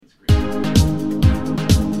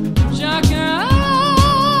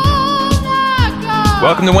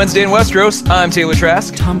Welcome to Wednesday in Westeros. I'm Taylor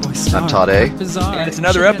Trask. I'm Todd A. And it's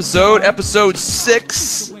another episode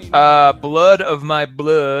 6, Blood of My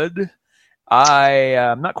Blood.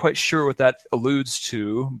 I'm not quite sure what that alludes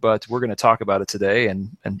to, but we're going to talk about it today and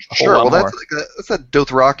a whole lot more. That's that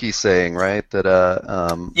Dothraki saying, right?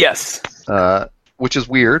 That yes, which is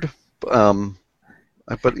weird. But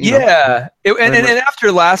yeah, and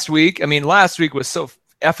after last week, I mean, last week was so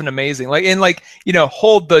effing amazing.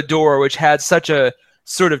 Hold the Door, which had such a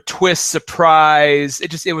sort of twist, surprise.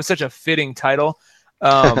 It was such a fitting title.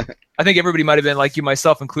 I think everybody might have been, like you,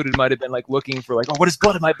 myself included, might have been like looking for like, oh, what is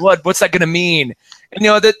Blood of My Blood? What's that going to mean? And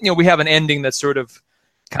we have an ending that sort of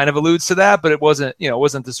kind of alludes to that, but it wasn't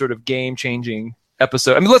the sort of game changing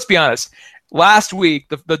episode. I mean, let's be honest. Last week,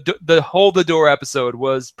 the Hold the Door episode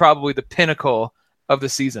was probably the pinnacle of the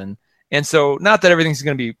season, and so not that everything's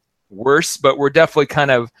going to be worse, but we're definitely kind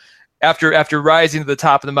of after rising to the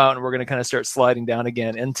top of the mountain, we're going to kind of start sliding down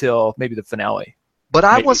again until maybe the finale. But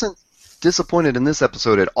I wasn't disappointed in this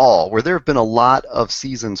episode at all, where there have been a lot of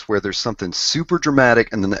seasons where there's something super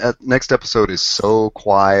dramatic and then the next episode is so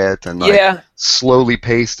quiet and slowly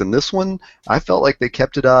paced, and this one I felt like they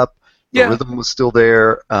kept it up. The rhythm was still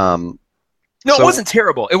there. It wasn't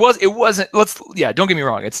terrible. It wasn't. Don't get me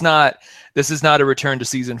wrong. This is not a return to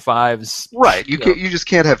season 5's. Right. You just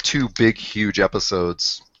can't have two big, huge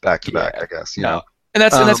episodes back to back, I guess. No. And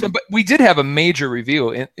that's but we did have a major reveal.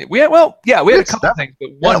 We had a couple of things, but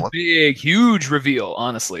one big, huge reveal,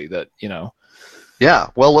 honestly, that. Yeah,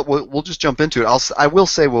 well, we'll just jump into it. I will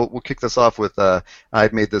say we'll kick this off with I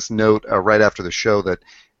made this note right after the show that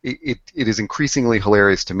it is increasingly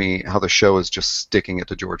hilarious to me how the show is just sticking it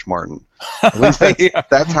to George Martin. At least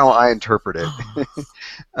that's how I interpret it.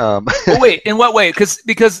 Wait, in what way?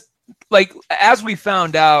 Because like as we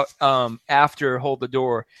found out after Hold the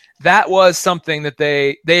Door, that was something that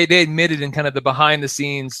they admitted in kind of the behind the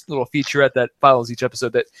scenes little featurette that follows each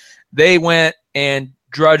episode, that they went and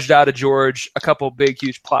drudged out of George a couple big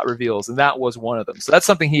huge plot reveals, and that was one of them. So that's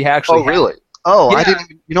something he actually really? Oh, yeah. I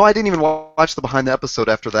didn't even watch the behind the episode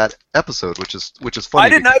after that episode, which is funny. I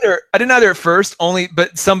didn't either at first,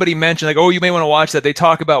 but somebody mentioned like, oh, you may want to watch that. They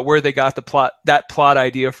talk about where they got that plot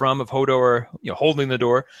idea from of Hodor, holding the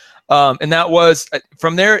door. And that was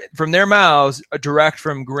from their mouths, a direct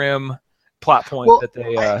from Grimm plot point that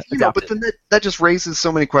they adopted. But then that just raises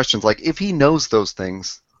so many questions. Like, if he knows those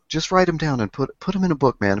things, just write them down and put them in a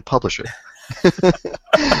book, man, and publish it.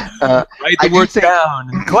 Write the words down,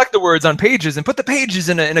 and collect the words on pages, and put the pages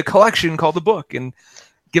in a collection called the book, and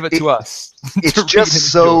give it to us. It's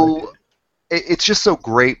just so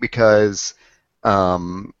great because I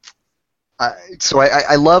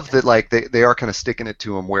love that, like, they are kind of sticking it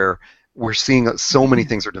to him, where we're seeing so many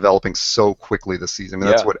things are developing so quickly this season. I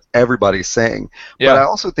mean, that's what everybody's saying. Yeah. But I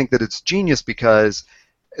also think that it's genius because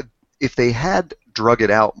if they had drug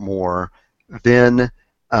it out more, then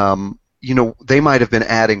they might have been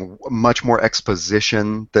adding much more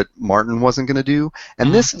exposition that Martin wasn't going to do.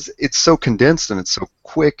 And it's so condensed and it's so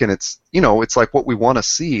quick and it's like what we want to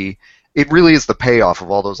see. It really is the payoff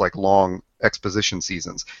of all those like long exposition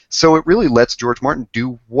seasons. So it really lets George Martin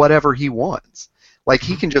do whatever he wants. Like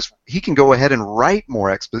he can go ahead and write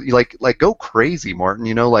more like go crazy,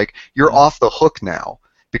 Martin, like you're off the hook now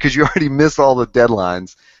because you already missed all the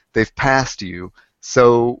deadlines. They've passed you.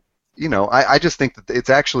 So I just think that it's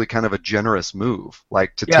actually kind of a generous move,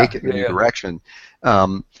 like to take it in a new direction.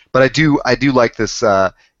 But I do like this.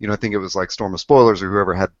 I think it was like Storm of Spoilers or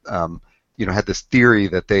whoever had had this theory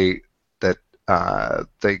that the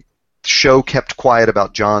show kept quiet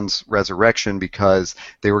about Jon's resurrection because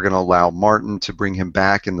they were going to allow Martin to bring him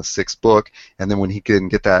back in the 6th book, and then when he couldn't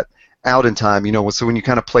get that out in time, so when you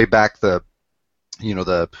kind of play back the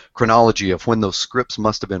chronology of when those scripts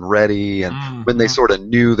must have been ready and when they sort of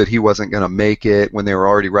knew that he wasn't going to make it, when they were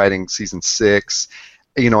already writing season 6,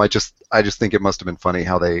 I just think it must have been funny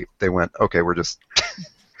how they went, okay, we're just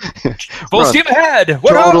full steam ahead.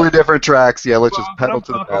 Totally different tracks. Yeah, let's just pedal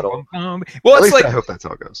to the metal. Well, at least I hope that's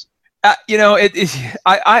how it goes. I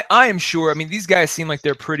am sure. I mean, these guys seem like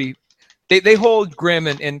they're pretty. They hold Grimm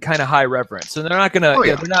in kind of high reverence, so they're not gonna.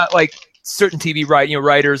 They're not like certain TV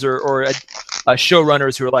writers or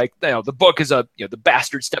showrunners who are like, the book is the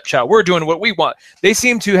bastard stepchild. We're doing what we want. They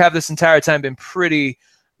seem to have this entire time been pretty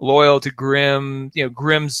loyal to Grimm.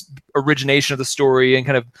 Grimm's origination of the story and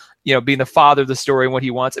kind of being the father of the story and what he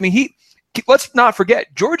wants. I mean, let's not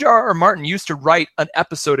forget George R.R. Martin used to write an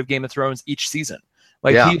episode of Game of Thrones each season.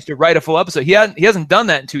 He used to write a full episode. He hasn't done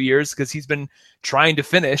that in 2 years because he's been trying to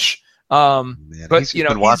finish Man, But he's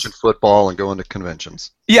been watching football and going to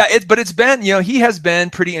conventions. Yeah, but it's been, he has been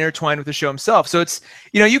pretty intertwined with the show himself. So it's,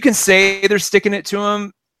 you can say they're sticking it to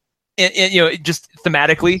him, and just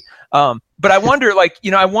thematically. But I wonder,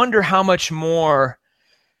 I wonder how much more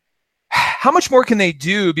can they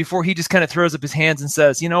do before he just kind of throws up his hands and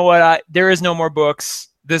says, you know what, there is no more books.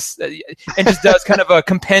 This and just does kind of a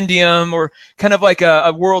compendium or kind of like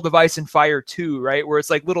a World of Ice and Fire 2, right? Where it's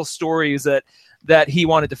like little stories that he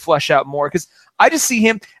wanted to flesh out more. Because I just see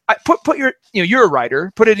him. Put your, you're a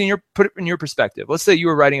writer. Put it in your perspective. Let's say you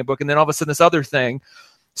were writing a book, and then all of a sudden this other thing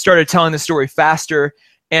started telling the story faster,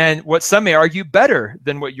 and what some may argue better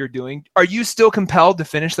than what you're doing. Are you still compelled to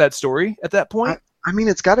finish that story at that point? I mean,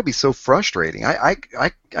 it's got to be so frustrating. I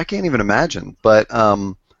can't even imagine. But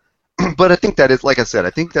but I think that is, like I said, I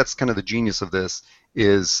think that's kind of the genius of this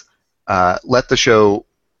is let the show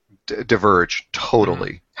diverge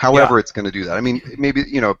totally. Mm-hmm. However it's going to do that. I mean, maybe,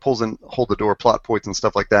 it pulls in hold the door plot points and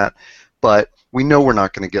stuff like that, but we know we're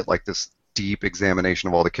not going to get like this deep examination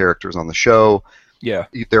of all the characters on the show. Yeah.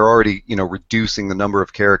 They're already, reducing the number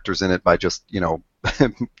of characters in it by just,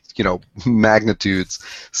 magnitudes.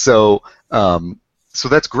 So so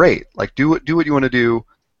that's great. Like do what you want to do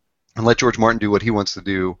and let George Martin do what he wants to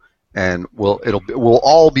do, and we'll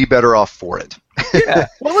all be better off for it. Yeah.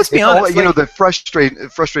 Well, let's be honest. The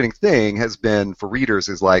frustrating thing has been for readers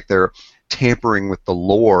is like they're tampering with the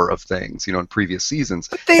lore of things, in previous seasons.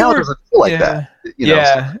 But it doesn't feel like that.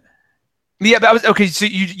 Yeah. Yeah, but I was okay. So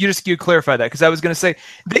you clarify that, because I was going to say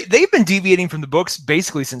they've been deviating from the books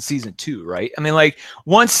basically since season 2, right? I mean, like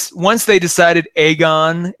once they decided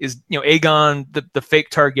Aegon is Aegon the fake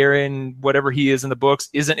Targaryen, whatever he is in the books,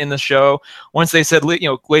 isn't in the show. Once they said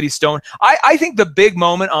Lady Stone, I think the big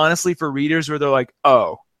moment, honestly, for readers where they're like,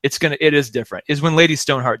 oh, it is different, is when Lady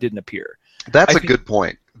Stoneheart didn't appear. That's a good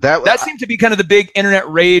point. That seemed to be kind of the big internet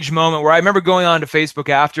rage moment where I remember going on to Facebook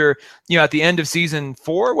after at the end of season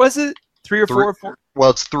 4, was it? 3 or 4?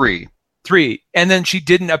 Well, it's 3. 3. And then she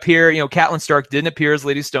didn't appear, Catelyn Stark didn't appear as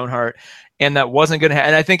Lady Stoneheart, and that wasn't going to happen.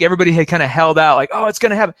 And I think everybody had kind of held out like, oh, it's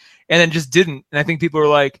going to happen. And then just didn't. And I think people were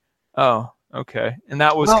like, oh, okay. And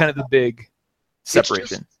that was kind of the big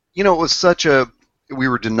separation. It was we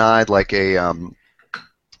were denied like a,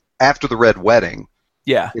 after the Red Wedding.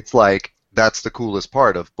 Yeah. It's like, that's the coolest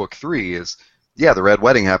part of book 3 is, yeah, the Red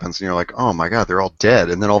Wedding happens, and you're like, oh my God, they're all dead.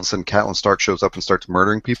 And then all of a sudden, Catelyn Stark shows up and starts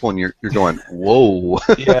murdering people, and you're going, whoa,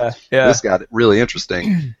 yeah. This got really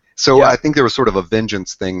interesting. So I think there was sort of a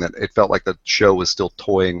vengeance thing that it felt like the show was still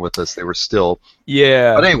toying with us. They were still,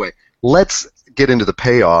 But anyway, let's get into the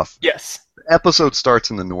payoff. Yes. The episode starts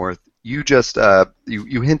in the north. You just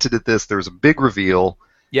you hinted at this. There was a big reveal.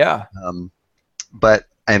 Yeah.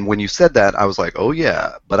 And when you said that, I was like, oh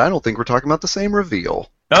yeah, but I don't think we're talking about the same reveal.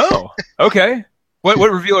 Oh, okay. What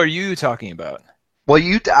reveal are you talking about? Well,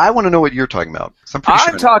 I want to know what you're talking about.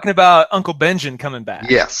 I'm talking about Uncle Benjen coming back.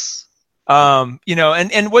 Yes. And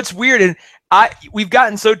what's weird, and we've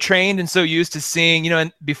gotten so trained and so used to seeing,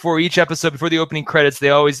 and before each episode, before the opening credits,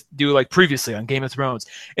 they always do like previously on Game of Thrones,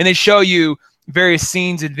 and they show you various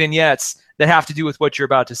scenes and vignettes that have to do with what you're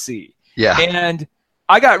about to see. Yeah. And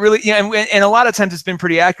I got really, and a lot of times it's been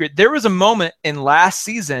pretty accurate. There was a moment in last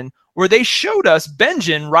season where they showed us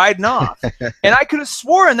Benjen riding off. And I could have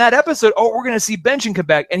swore in that episode, oh, we're going to see Benjen come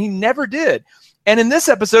back. And he never did. And in this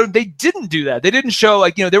episode, they didn't do that. They didn't show,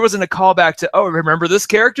 there wasn't a callback to, oh, remember this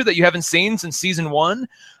character that you haven't seen since season 1?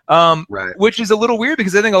 Right. Which is a little weird,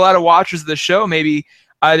 because I think a lot of watchers of the show maybe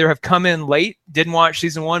either have come in late, didn't watch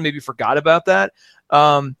season 1, maybe forgot about that.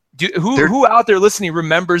 Who out there listening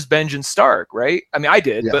remembers Benjen Stark, right? I mean, I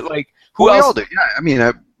did, but who else? We all do. Yeah, I mean,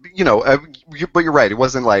 but you're right. It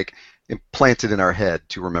wasn't like implanted in our head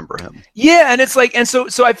to remember him. Yeah, and it's like, and so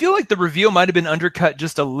I feel like the reveal might have been undercut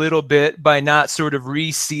just a little bit by not sort of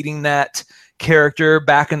reseeding that character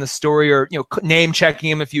back in the story, or name checking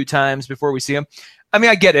him a few times before we see him. I mean,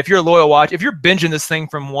 I get it. If you're a loyal watch, if you're binging this thing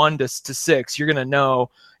from 1 to 6, you're gonna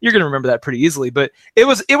remember that pretty easily. But it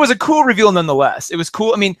was a cool reveal nonetheless. It was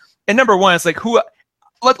cool. I mean, and number one, it's like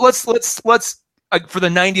let's for the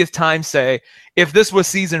 90th time say, if this was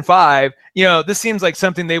season 5, this seems like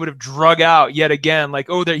something they would have drug out yet again. Like,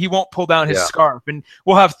 oh, he won't pull down his scarf, and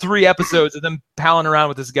we'll have 3 episodes of them palling around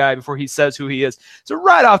with this guy before he says who he is. So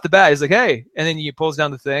right off the bat, he's like, hey, and then he pulls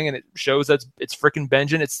down the thing, and it shows that it's freaking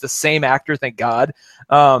Benjen. It's the same actor, thank God.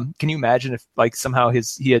 Can you imagine if somehow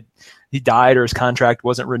he died or his contract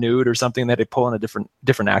wasn't renewed or something, that they pull in a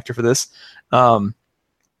different actor for this?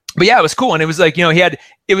 But yeah, it was cool, and it was like, he had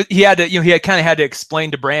to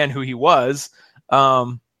explain to Bran who he was,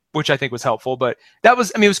 which I think was helpful. But that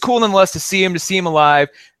was, it was cool nonetheless to see him alive.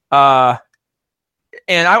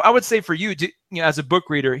 and I would say for you, as a book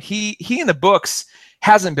reader, he in the books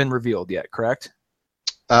hasn't been revealed yet, correct?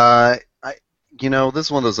 This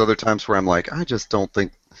is one of those other times where I'm like, I just don't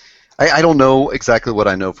think, I don't know exactly what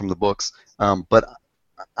I know from the books, but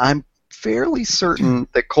I'm fairly certain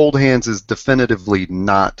that Cold Hands is definitively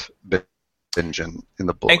not Bingen in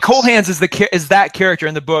the books. And Cold Hands is that character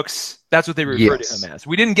in the books. That's what they refer to him as.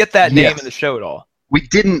 We didn't get that name in the show at all. We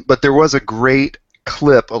didn't, but there was a great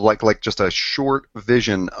clip of like just a short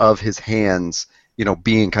vision of his hands,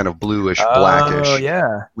 being kind of bluish, blackish. Oh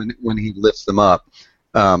yeah. When he lifts them up.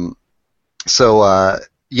 That's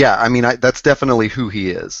definitely who he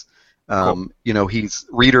is. Cool.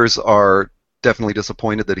 Readers are definitely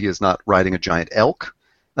disappointed that he is not riding a giant elk,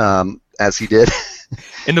 as he did.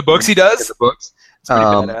 In the books, he does. In the books, it's pretty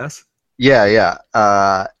badass. Yeah.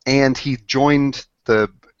 And he joined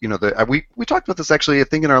we talked about this actually, I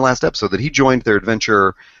think, in our last episode, that he joined their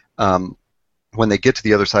adventure. When they get to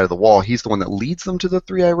the other side of the wall, he's the one that leads them to the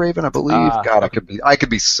Three-Eye Raven, I believe. God, I could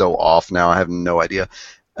be so off now. I have no idea.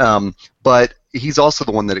 But he's also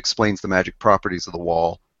the one that explains the magic properties of the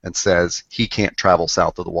wall and says he can't travel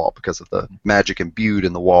south of the wall because of the magic imbued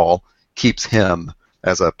in the wall keeps him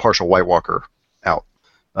as a partial White Walker out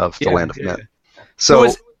of the land of men. So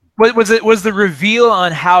was the reveal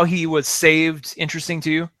on how he was saved interesting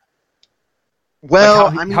to you? Well,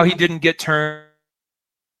 how he didn't get turned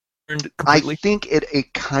completely? I think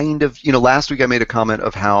it kind of, last week I made a comment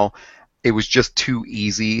of how it was just too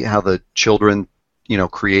easy how the children,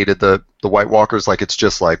 created the White Walkers. Like, it's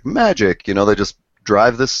just like magic, they just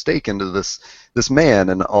drive this stake into this man,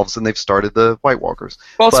 and all of a sudden they've started the White Walkers.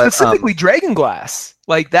 Well, specifically Dragonglass.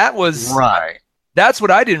 Like, that was... Right. That's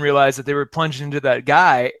what I didn't realize, that they were plunging into that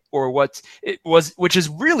guy, or what it was, which is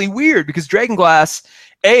really weird, because Dragonglass,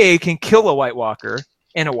 A, can kill a White Walker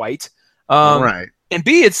and a white. Right. And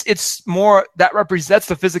B, it's more, that's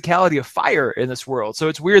the physicality of fire in this world. So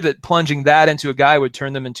it's weird that plunging that into a guy would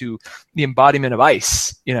turn them into the embodiment of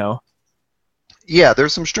ice, Yeah,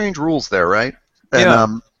 there's some strange rules there, right? And, yeah.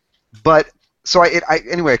 But, so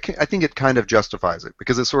anyway, I think it kind of justifies it,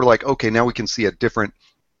 because it's sort of like, okay, now we can see a different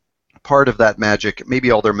part of that magic. Maybe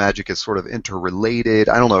all their magic is sort of interrelated.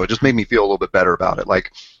 I don't know. It just made me feel a little bit better about it.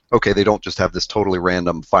 Like, okay, they don't just have this totally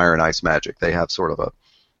random fire and ice magic. They have sort of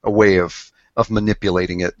a way of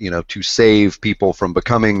manipulating it, to save people from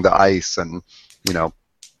becoming the ice and,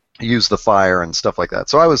 use the fire and stuff like that.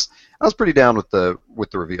 So I was pretty down with the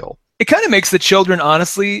reveal. It kind of makes the children,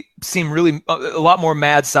 honestly, seem really a lot more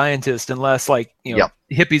mad scientists and less like,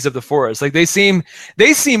 hippies of the forest. Like, they seem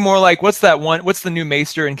more like, what's the new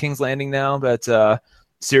maester in King's Landing now that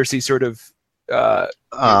Cersei sort of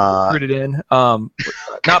recruited in? Not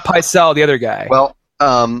Pycelle, the other guy. Well,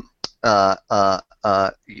 I'm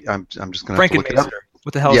just going to look it up.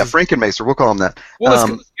 What the hell? Yeah, Frankenmaester. We'll call him that.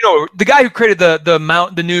 Well, the guy who created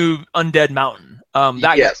the new undead mountain.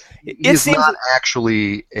 That yes, guy. He's not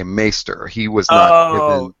actually a maester. He was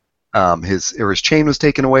not given. His chain was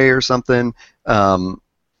taken away or something.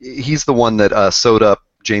 He's the one that sewed up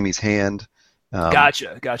Jaime's hand.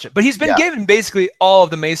 Gotcha. But he's been given basically all of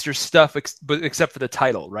the maester stuff except for the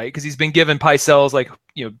title, right? Because he's been given Pycelle's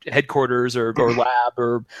headquarters or lab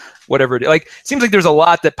or whatever. Like, seems like there's a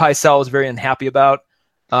lot that Pycelle is very unhappy about.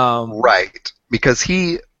 Right, because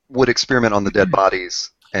he would experiment on the dead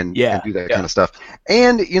bodies and do that kind of stuff.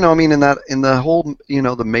 And in the whole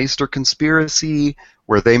the Maester conspiracy,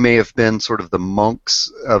 where they may have been sort of the monks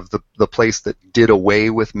of the place that did away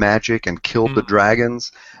with magic and killed the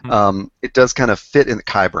dragons. It does kind of fit in.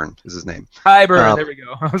 Qyburn is his name. Qyburn, there we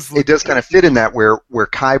go. It does kind of fit in that where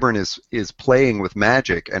Qyburn is playing with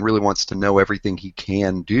magic and really wants to know everything he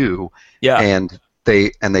can do. Yeah. And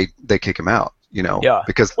they kick him out.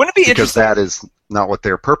 Because that is not what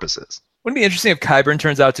their purpose is. Wouldn't it be interesting if Qyburn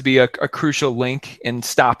turns out to be a crucial link in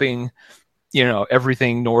stopping,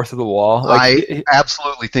 everything north of the wall? I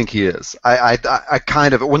absolutely think he is. I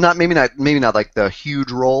kind of, well, not maybe not like the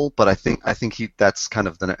huge role, but I think that's kind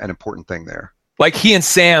of an important thing there. Like, he and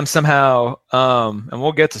Sam somehow, and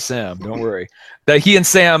we'll get to Sam, don't worry, that he and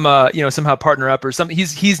Sam, somehow partner up or something.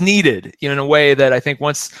 He's needed, in a way that I think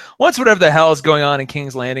once whatever the hell is going on in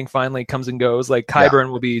King's Landing finally comes and goes, like, Qyburn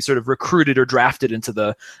will be sort of recruited or drafted into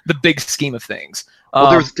the big scheme of things. Well,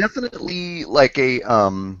 there's definitely like a,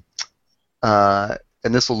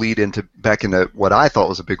 and this will lead back into what I thought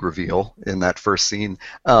was a big reveal in that first scene.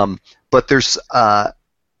 But there's,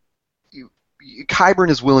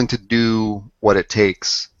 Qyburn is willing to do what it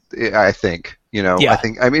takes, I think.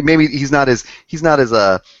 Maybe he's not as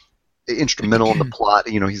instrumental in the plot.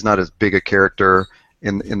 He's not as big a character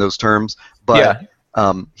in those terms. But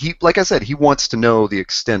he, like I said, he wants to know the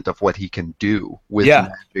extent of what he can do with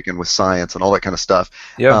magic and with science and all that kind of stuff.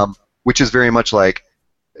 Yeah. Which is very much like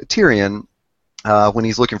Tyrion when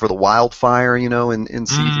he's looking for the wildfire, in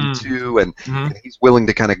season 2, and he's willing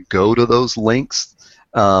to kind of go to those lengths.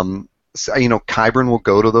 Qyburn will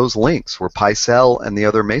go to those lengths where Pycelle and the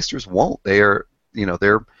other maesters won't. They are,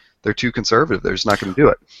 they're too conservative. They're just not going to do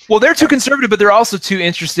it. Well, they're too conservative, but they're also too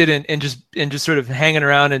interested in just sort of hanging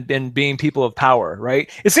around and being people of power, right?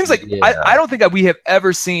 It seems like I don't think that we have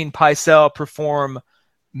ever seen Pycelle perform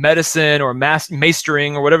medicine or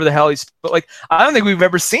maestering or whatever the hell but like I don't think we've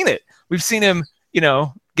ever seen it. We've seen him,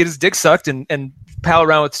 get his dick sucked and pal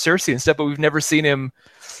around with Cersei and stuff, but we've never seen him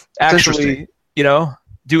actually,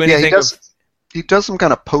 do anything. He does some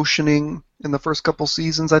kind of potioning in the first couple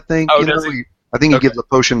seasons, I think. Oh, does he? I think he gives a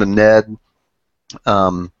potion to Ned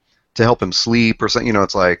to help him sleep or something.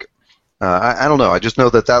 It's like, I don't know. I just know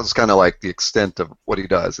that was kind of like the extent of what he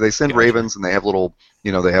does. They send ravens and they have little,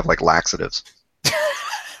 they have like laxatives.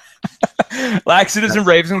 Laxatives and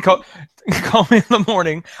ravens and call me in the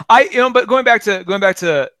morning. But going back to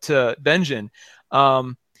Benjen,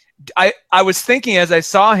 I was thinking as I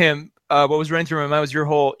saw him, what was running through my mind was your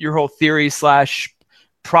whole theory /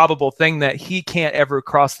 probable thing that he can't ever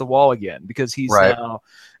cross the wall again because he's now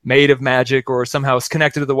made of magic or somehow is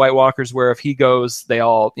connected to the White Walkers, where if he goes, they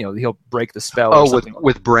all, he'll break the spell.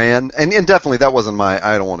 With Bran, and definitely that wasn't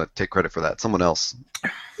I don't want to take credit for that. Someone else,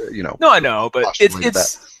 No, I know, but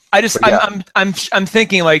I'm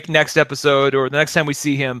thinking like next episode or the next time we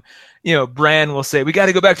see him, Bran will say, "We got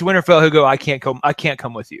to go back to Winterfell." He'll go, "I can't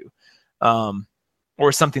come with you."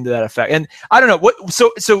 Or something to that effect. And I don't know what.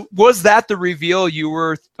 So was that the reveal you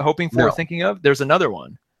were hoping for, thinking of? There's another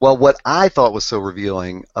one. Well, what I thought was so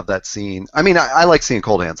revealing of that scene. I mean, I like seeing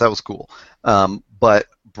Cold Hands. That was cool. But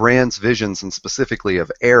Bran's visions, and specifically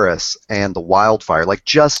of Aerys and the wildfire, like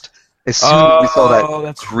just as soon as we saw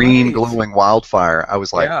that green glowing wildfire, I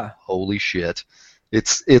was like, "Holy shit,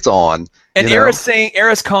 it's on!" And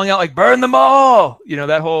Aerys calling out like, "Burn them all!"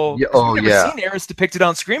 That whole. We've never seen Aerys depicted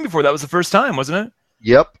on screen before. That was the first time, wasn't it?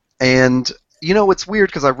 Yep. And, it's weird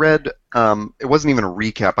because I read, it wasn't even a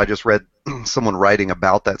recap, I just read someone writing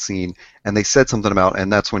about that scene, and they said something about,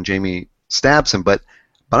 and that's when Jaime stabs him, but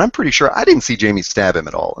I'm pretty sure I didn't see Jaime stab him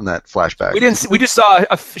at all in that flashback. We just saw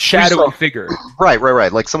a shadowy figure.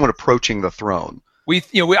 Right, like someone approaching the throne. I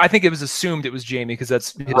think it was assumed it was Jaime because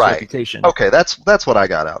that's his reputation. Okay, that's what I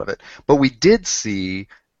got out of it. But we did see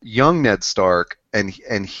young Ned Stark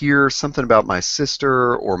and hear something about my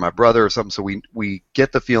sister or my brother or something. So we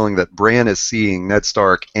get the feeling that Bran is seeing Ned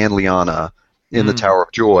Stark and Lyanna in the Tower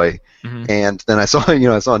of Joy. Mm-hmm. And then I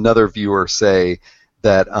saw another viewer say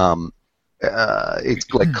that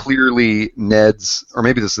it's like clearly Ned's, or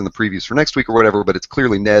maybe this is in the previews for next week or whatever, but it's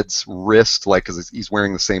clearly Ned's wrist, like because he's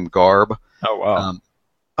wearing the same garb. Oh wow.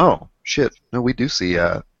 Oh shit! No, we do see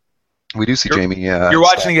Jaime. You're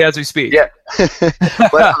watching it as we speak. Yeah.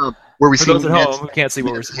 But where we see those at home, we can't see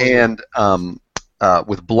what we're seeing. And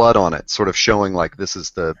with blood on it, sort of showing like this is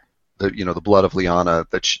the blood of Lyanna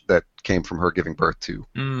that came from her giving birth to,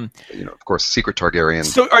 of course, secret Targaryen.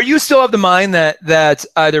 So, are you still of the mind that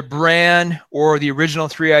either Bran or the original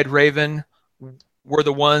Three-Eyed Raven were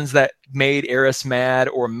the ones that made Aerys mad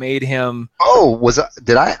or made him? Oh,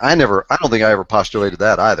 did I? I don't think I ever postulated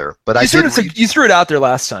that either. But you threw it out there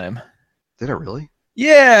last time. Did I really?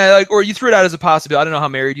 Yeah, or you threw it out as a possibility. I don't know how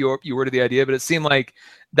married you were to the idea, but it seemed like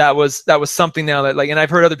that was something now that and I've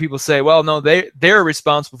heard other people say, well, no, they're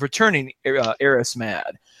responsible for turning Aerys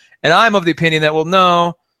mad, and I'm of the opinion that, well,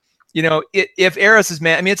 no, if Aerys is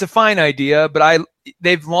mad, I mean, it's a fine idea, but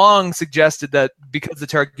they've long suggested that because the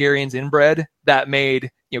Targaryens inbred, that made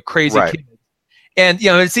crazy kids, and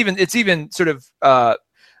it's even sort of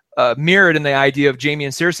mirrored in the idea of Jaime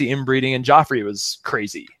and Cersei inbreeding, and Joffrey was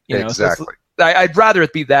crazy. Exactly. So I'd rather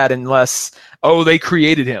it be that unless they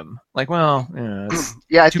created him. Like, well,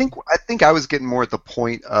 I think I was getting more at the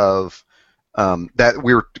point of that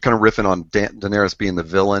we were kind of riffing on Daenerys being the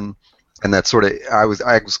villain, and that sort of I was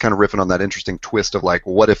kind of riffing on that interesting twist of like,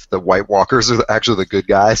 what if the White Walkers are actually the good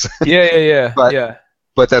guys? Yeah.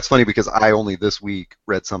 But that's funny because I only this week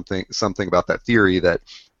read something about that theory that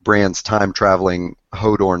Bran's time traveling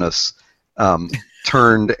Hodorness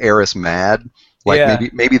turned Aerys mad.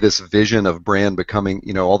 Like maybe this vision of Bran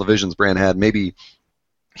becoming, all the visions Bran had, maybe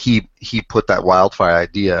he put that wildfire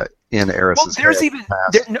idea in Aerys's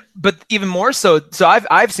head. But even more so. So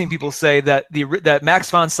I've seen people say that that Max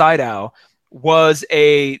von Sydow was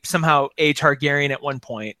somehow a Targaryen at one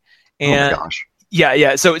point. And oh my gosh.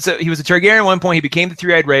 Yeah. So he was a Targaryen at one point. He became the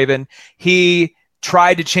Three-Eyed Raven. He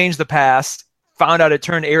tried to change the past, found out it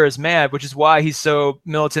turned Aerys mad, which is why he's so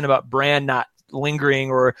militant about Bran not lingering,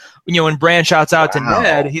 or when Bran shouts out to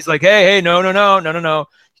Ned, he's like, hey, no, you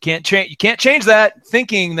can't change that,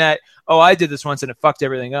 thinking that, oh, I did this once and it fucked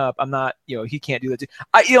everything up. I'm not, he can't do that too.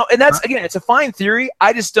 And that's, again, it's a fine theory.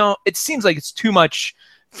 I just don't, it seems like it's too much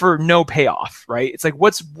for no payoff, right? It's like,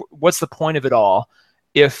 what's the point of it all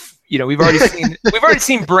if, we've already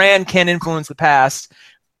seen Bran can influence the past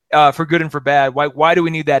for good and for bad. Why do we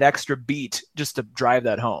need that extra beat just to drive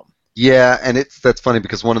that home? Yeah, and that's funny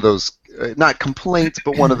because one of those, not complaints,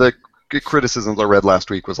 but one of the criticisms I read last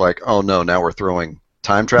week was like, oh no, now we're throwing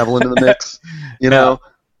time travel into the mix, know?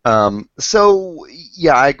 So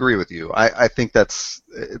yeah, I agree with you. I think that's,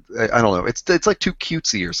 I don't know, it's like too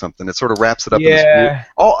cutesy or something. It sort of wraps it up. Yeah.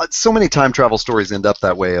 So many time travel stories end up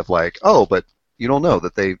that way of like, oh, but you don't know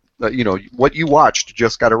that they, what you watched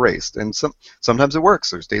just got erased. And sometimes it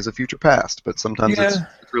works. There's Days of Future Past, but sometimes it's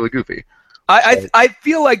really goofy. I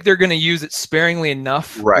feel like they're going to use it sparingly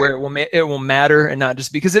enough where it will matter, and not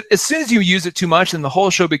just because as soon as you use it too much, then the whole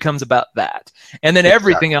show becomes about that, and then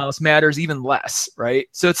everything else matters even less, right?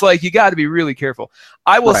 So it's like you got to be really careful.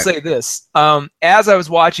 I will say this: as I was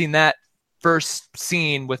watching that first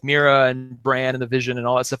scene with Mira and Bran and the Vision and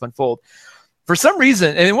all that stuff unfold, for some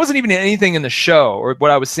reason, and it wasn't even anything in the show or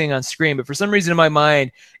what I was seeing on screen, but for some reason in my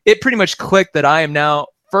mind, it pretty much clicked that I am now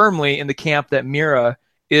firmly in the camp that Mira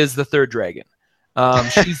is the third dragon.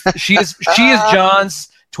 She is Jon's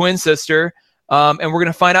twin sister, and we're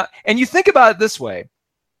gonna find out. And you think about it this way.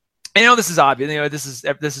 And this is obvious.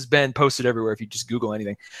 This has been posted everywhere if you just Google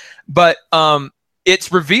anything. But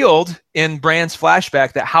it's revealed in Bran's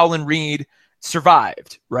flashback that Howland Reed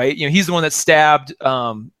survived. Right? He's the one that stabbed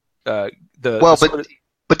But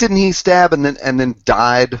didn't he stab and then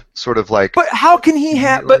died sort of like? But how can he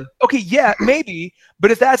have? But okay, yeah, maybe. But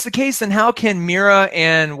if that's the case, then how can Mira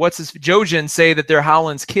and Jojen say that they're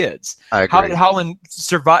Howland's kids? I agree. How did Howland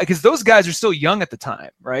survive? Because those guys are still young at the time,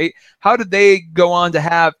 right? How did they go on to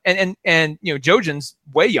have? And Jojen's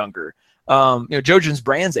way younger. Jojen's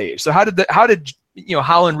Bran's age. So how did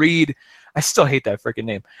Howland Reed? I still hate that freaking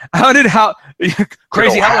name. Howland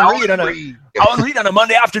Reed on a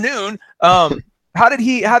Monday afternoon? How did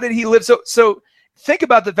he live? So think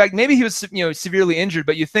about the fact maybe he was severely injured,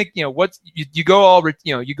 but you think you go all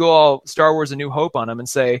Star Wars A New Hope on him and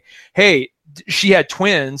say, hey, she had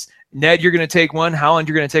twins. Ned, you're going to take one. Howland,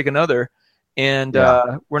 you're going to take another, and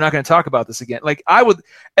we're not going to talk about this again. Like I would,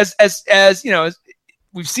 as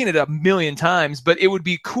we've seen it a million times, but it would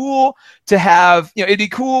be cool to have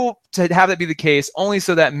that be the case, only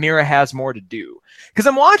so that Mira has more to do. Because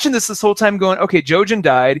I'm watching this whole time going, okay, Jojen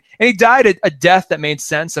died, and he died a death that made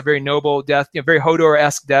sense, a very noble death, very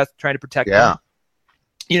Hodor-esque death, trying to protect him.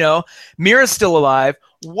 Mira's still alive.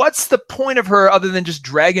 What's the point of her other than just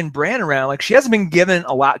dragging Bran around? Like, she hasn't been given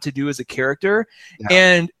a lot to do as a character,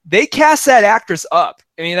 and they cast that actress up.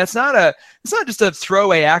 I mean, it's not just a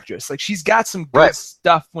throwaway actress. Like, she's got some good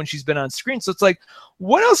stuff when she's been on screen. So it's like,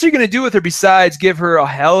 what else are you going to do with her besides give her a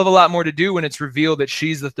hell of a lot more to do when it's revealed that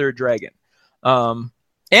she's the third dragon?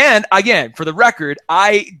 And again, for the record,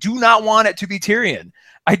 I do not want it to be Tyrion.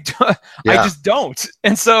 I just don't.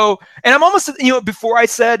 And I'm almost, before I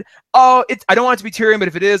said, I don't want it to be Tyrion, but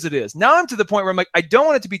if it is, it is. Now I'm to the point where I'm like, I don't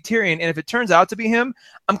want it to be Tyrion. And if it turns out to be him,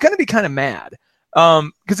 I'm going to be kind of mad.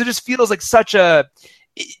 Because it just feels like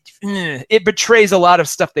it betrays a lot of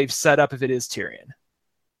stuff they've set up if it is Tyrion.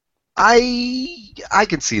 I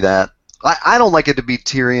can see that. I don't like it to be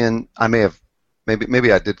Tyrion. I may have,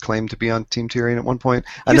 maybe I did claim to be on Team Tyrion at one point.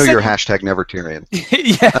 I know you're hashtag never Tyrion.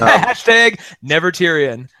 Hashtag never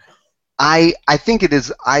Tyrion. I think it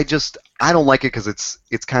is. I don't like it because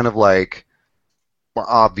it's kind of like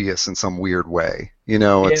obvious in some weird way.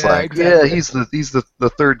 It's like, exactly. he's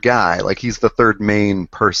the third guy. Like, he's the third main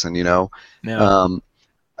person. Yeah.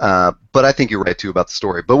 But I think you're right too about the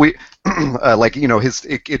story. But we,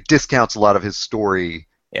 it discounts a lot of his story.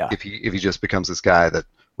 Yeah. If he just becomes this guy that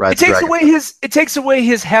rides. It takes away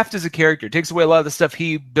his heft as a character. It takes away a lot of the stuff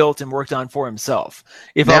he built and worked on for himself.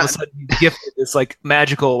 If all of a sudden he's gifted this like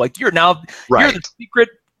magical, like you're the secret,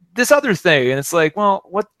 this other thing, and it's like, well,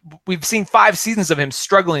 what we've seen 5 seasons of him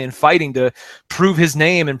struggling and fighting to prove his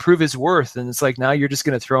name and prove his worth, and it's like now you're just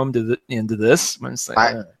going to throw him into this. When it's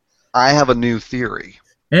like, I have a new theory.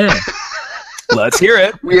 Yeah. Let's hear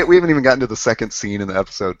it. We haven't even gotten to the second scene in the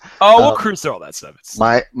episode. Oh, we'll cruise through all that stuff.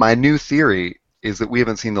 My new theory is that we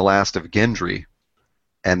haven't seen the last of Gendry,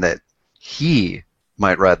 and that he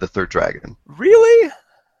might ride the third dragon. Really?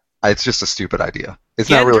 It's just a stupid idea. It's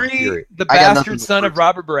Gendry, not really a theory. The bastard son of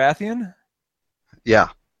Robert Baratheon? Yeah.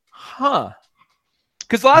 Huh.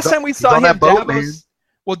 Because last time we saw him,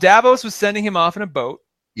 Well, Davos was sending him off in a boat.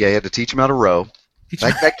 Yeah, he had to teach him how to row.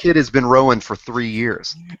 That kid has been rowing for 3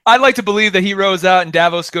 years. I'd like to believe that he rows out and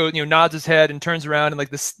Davos goes, nods his head and turns around and like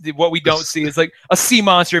this. What we don't see is like a sea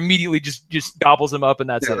monster immediately just gobbles him up and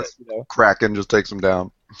that's it. Kraken just takes him down.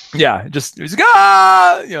 Yeah, he's like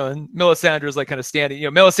and Melisandre's like kind of standing.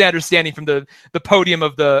 Melisandre's standing from the podium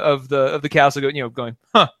of the castle, going,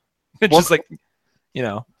 huh. It's just like,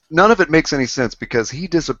 None of it makes any sense because he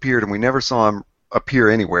disappeared and we never saw him appear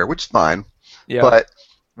anywhere, which is fine. Yeah. But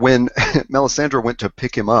when Melisandre went to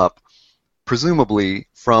pick him up, presumably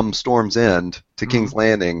from Storm's End to King's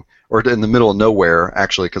Landing, or in the middle of nowhere,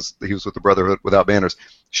 actually, because he was with the Brotherhood Without Banners,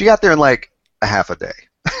 she got there in like a half a day.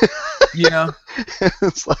 Yeah.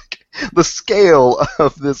 It's like the scale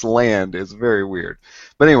of this land is very weird.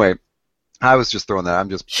 But anyway, I was just throwing that. I'm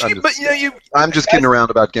just kidding around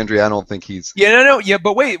about Gendry. I don't think he's. Yeah,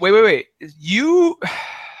 but wait. You,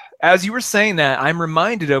 as you were saying that, I'm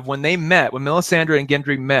reminded of when Melisandre and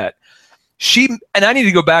Gendry met. And I need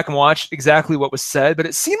to go back and watch exactly what was said, but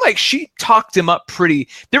it seemed like she talked him up pretty.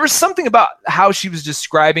 There was something about how she was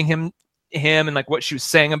describing him and like what she was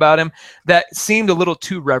saying about him that seemed a little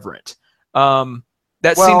too reverent. Seemed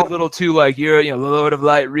a little too like, the Lord of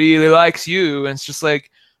Light really likes you, and it's just like,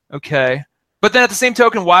 okay. But then at the same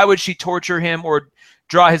token, why would she torture him or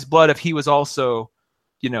draw his blood if he was also,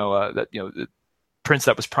 the prince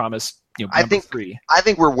that was promised? I think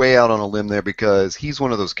we're way out on a limb there because he's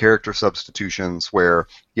one of those character substitutions where,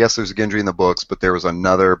 yes, there's a Gendry in the books, but there was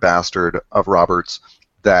another bastard of Robert's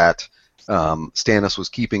that Stannis was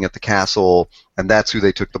keeping at the castle, and that's who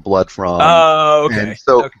they took the blood from. Oh, okay. And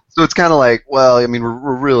so it's kind of like, well, I mean,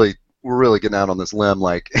 we're really getting out on this limb.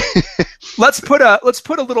 Like, let's put a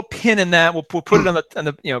little pin in that. We'll put it on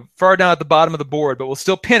the far down at the bottom of the board, but we'll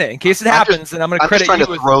still pin it in case it happens. And I'm going to credit you. I'm just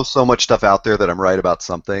trying to throw so much stuff out there that I'm right about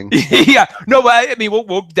something. Yeah, no, but I mean,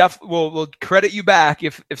 we'll credit you back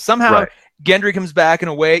if somehow Gendry comes back in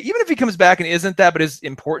a way, even if he comes back and isn't that, but is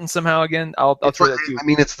important somehow again. I'll throw that too. I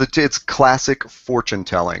mean, it's classic fortune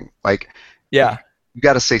telling. Like, yeah. You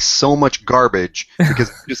got to say so much garbage because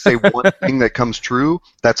if you just say one thing that comes true,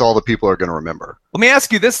 that's all the people are going to remember. Let me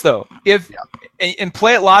ask you this though: and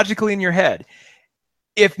play it logically in your head.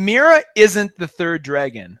 If Meera isn't the third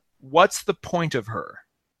dragon, what's the point of her?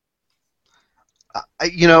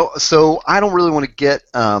 So I don't really want to get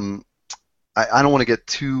I don't want to get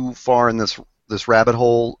too far in this rabbit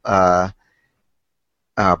hole, but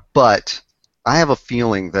I have a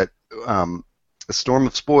feeling that. The Storm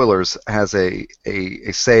of Spoilers has a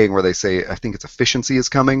saying where they say, I think it's efficiency is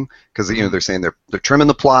coming, because they're saying they're trimming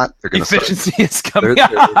the plot. They're going to efficiency is coming. They're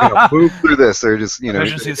going to move through this. They're just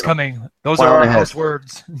efficiency is coming. Those are our house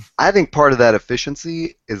words. I think part of that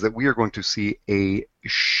efficiency is that we are going to see a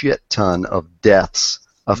shit ton of deaths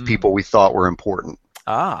of people we thought were important.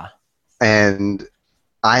 And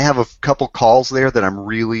I have a couple calls there that I'm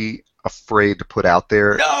really afraid to put out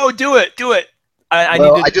there. No, do it.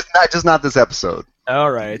 Just not this episode.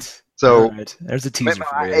 All right. So there's a teaser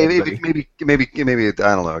for you. Maybe I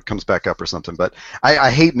don't know. It comes back up or something. But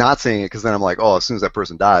I hate not saying it because then I'm like, oh, as soon as that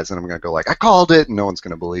person dies, then I'm gonna go like, I called it, and no one's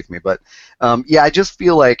gonna believe me. But I just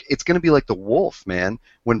feel like it's gonna be like the wolf, man.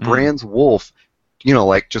 When Bran's wolf,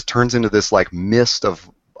 just turns into this like mist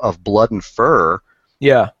of blood and fur.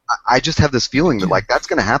 Yeah. I just have this feeling that like that's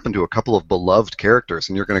going to happen to a couple of beloved characters,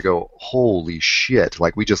 and you're going to go, holy shit!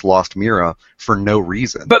 Like we just lost Meera for no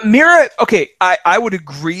reason. But Meera, okay, I would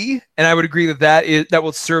agree, and I would agree that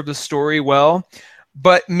will serve the story well.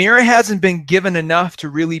 But Meera hasn't been given enough to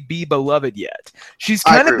really be beloved yet. She's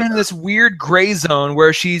kind of been in this weird gray zone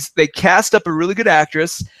where they cast up a really good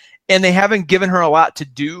actress, and they haven't given her a lot to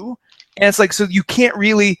do, and it's like so you can't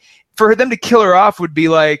really. For them to kill her off would be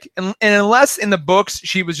like, and unless in the books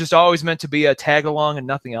she was just always meant to be a tag along and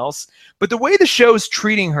nothing else. But the way the show's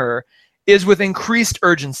treating her is with increased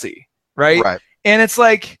urgency, right? Right. And it's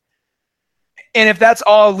like, and if that's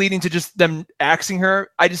all leading to just them axing her,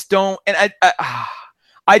 I just don't. And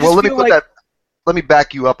I just feel like. Let me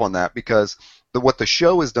back you up on that because what the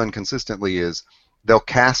show has done consistently is they'll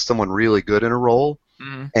cast someone really good in a role,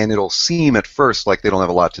 and it'll seem at first like they don't have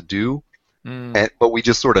a lot to do. But we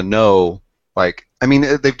just sort of know, like, I mean,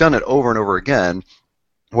 they've done it over and over again,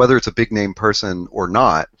 whether it's a big name person or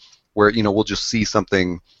not, where, we'll just see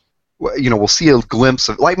something, we'll see a glimpse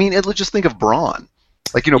of, like, I mean, just think of Bronn.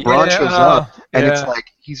 Like, Bronn shows up, and it's like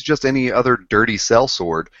he's just any other dirty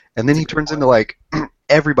sellsword, and then he turns into, like,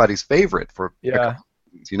 everybody's favorite for a couple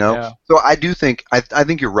seasons, Yeah. So I do think, I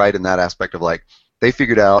think you're right in that aspect of, like, they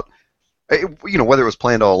figured out, whether it was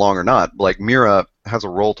planned all along or not, like, Meera has a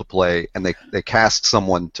role to play, and they cast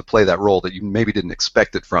someone to play that role that you maybe didn't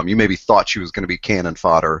expect it from. You maybe thought she was going to be cannon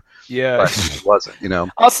fodder, but she wasn't.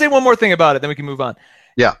 I'll say one more thing about it, then we can move on.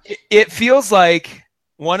 Yeah, it feels like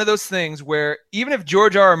one of those things where even if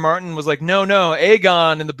George R. R. Martin was like, no,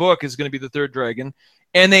 Aegon in the book is going to be the third dragon,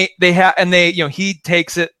 and he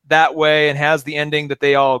takes it that way and has the ending that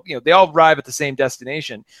they all arrive at the same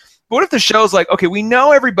destination. But what if the show's like, okay, we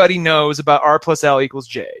know everybody knows about R plus L equals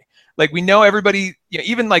J. Like, we know everybody,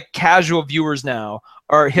 even like casual viewers now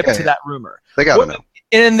are hip to that rumor. They gotta know.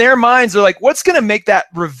 And in their minds, they're like, what's going to make that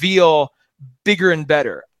reveal bigger and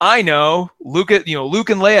better? I know Luke and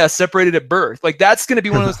Leia separated at birth. Like, that's going to be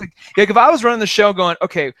one of those things. Like, if I was running the show going,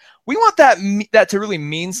 okay, we want that to really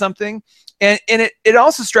mean something. And it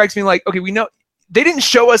also strikes me like, okay, we know they didn't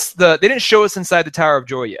show us inside the Tower of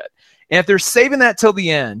Joy yet. And if they're saving that till the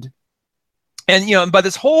end, and by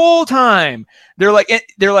this whole time they're like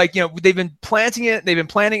they've been planting it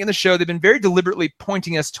in the show. They've been very deliberately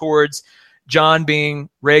pointing us towards Jon being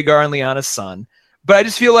Rhaegar and Lyanna's son. But I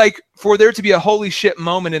just feel like for there to be a holy shit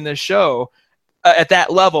moment in this show at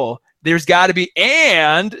that level, there's got to be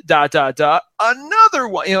another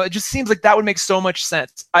one. It just seems like that would make so much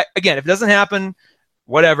sense. Again, if it doesn't happen,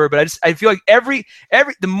 whatever. But I feel like every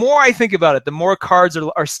the more I think about it, the more cards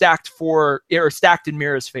are stacked in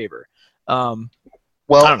Mira's favor. Well,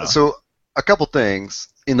 so a couple things.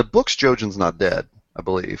 In the books, Jojen's not dead, I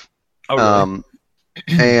believe. Oh,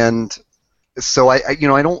 really? And so I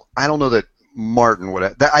don't know that Martin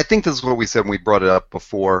would. I think this is what we said when we brought it up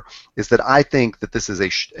before. Is that I think that this is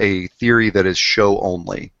a theory that is show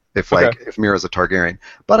only. If Mira's a Targaryen,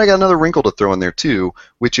 but I got another wrinkle to throw in there too,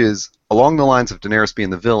 which is along the lines of Daenerys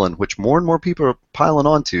being the villain, which more and more people are piling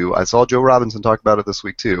onto. I saw Joe Robinson talk about it this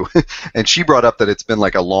week too, and she brought up that it's been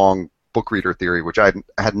like a long book reader theory, which I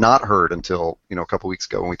had not heard until a couple weeks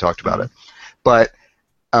ago when we talked about it. But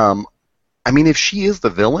I mean, if she is the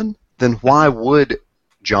villain, then why would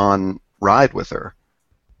Jon ride with her?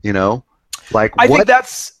 Like, I think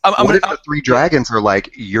that's. What if the three dragons are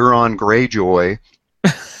like Euron Greyjoy,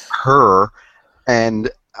 her,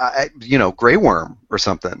 and Grey Worm or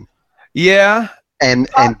something? Yeah. And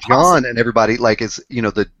Jon and everybody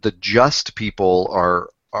the just people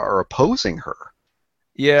are opposing her.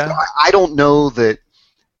 Yeah. So I don't know that.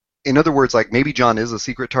 In other words, like, maybe Jon is a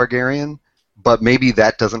secret Targaryen, but maybe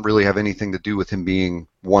that doesn't really have anything to do with him being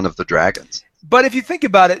one of the dragons. But if you think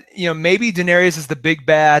about it, maybe Daenerys is the big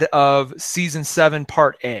bad of season 7,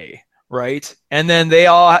 part A, right? And then they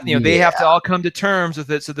all, they have to all come to terms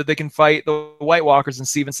with it so that they can fight the White Walkers in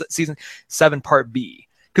season 7, part B.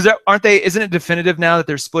 Because isn't it definitive now that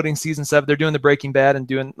they're splitting season 7? They're doing the Breaking Bad and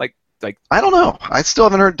doing like. I don't know. I still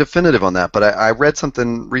haven't heard definitive on that, but I read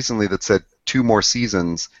something recently that said 2 more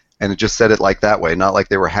seasons, and it just said it like that way, not like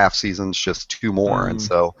they were half seasons, just 2 more. And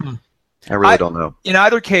so I really don't know. In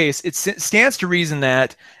either case, it stands to reason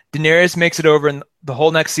that Daenerys makes it over, and the whole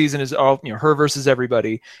next season is all her versus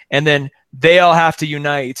everybody, and then they all have to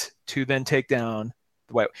unite to then take down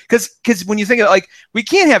the White. Because when you think of we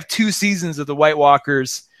can't have 2 seasons of the White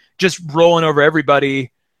Walkers just rolling over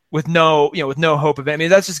everybody with no hope of it. I mean,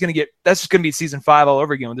 that's just gonna be season 5 all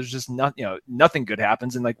over again. There's just nothing good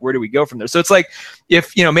happens, and where do we go from there? So it's like,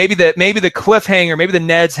 if maybe the cliffhanger, maybe the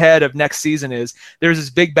Ned's head of next season is there's this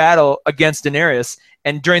big battle against Daenerys,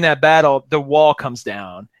 and during that battle the wall comes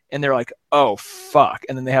down, and they're like, oh fuck,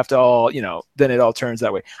 and then they have to all then it all turns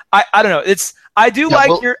that way. I don't know. I do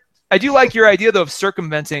like your idea though of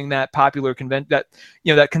circumventing that popular that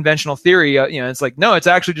conventional theory. It's like, no, it's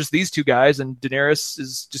actually just these 2 guys, and Daenerys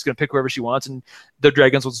is just going to pick whoever she wants, and the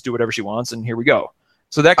dragons will just do whatever she wants, and here we go.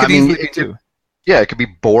 So that could easily be too. Yeah, it could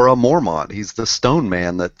be Bora Mormont. He's the stone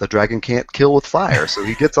man that the dragon can't kill with fire, so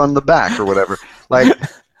he gets on the back or whatever. Like,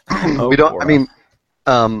 we don't. Bora. I mean,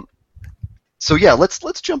 so yeah, let's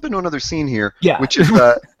jump into another scene here. Yeah. Which is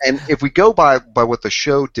and if we go by what the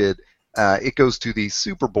show did. It goes to the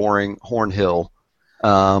super boring Horn Hill.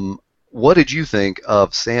 What did you think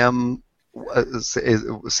of Sam Wise?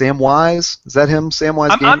 Is that him? Sam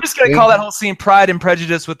Wise? I'm just going to call that whole scene Pride and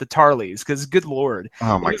Prejudice with the Tarleys, because good Lord.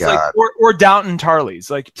 Oh, my God. Or Downton Tarleys.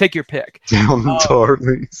 Like, take your pick. Downton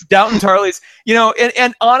Tarleys. Downton Tarleys.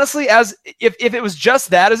 And honestly, if it was just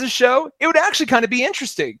that as a show, it would actually kind of be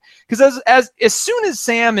interesting. Because as soon as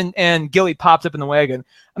Sam and Gilly popped up in the wagon,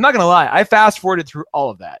 I'm not going to lie, I fast-forwarded through all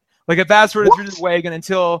of that. Like, I fast-forwarded through the wagon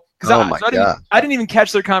until... I didn't even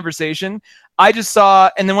catch their conversation. I just saw...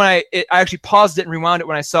 And then when I actually paused it and rewound it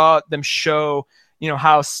when I saw them show,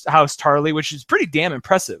 House Tarley, which is pretty damn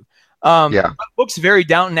impressive. But looks very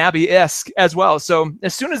Downton Abbey-esque as well. So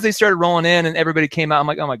as soon as they started rolling in and everybody came out, I'm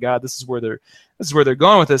like, oh, my God, this is where they're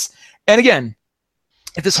going with this. And again,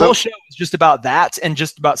 if this whole show is just about that and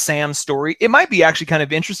just about Sam's story, it might be actually kind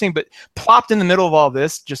of interesting, but plopped in the middle of all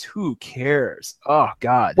this, just who cares? Oh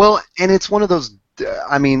God. Well, and it's one of those,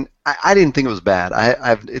 I mean, I didn't think it was bad.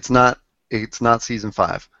 It's not season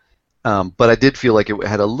 5. But I did feel like it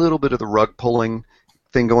had a little bit of the rug pulling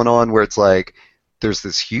thing going on, where it's like there's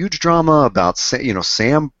this huge drama about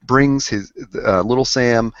Sam brings his little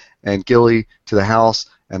Sam and Gilly to the house,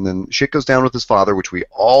 and then shit goes down with his father, which we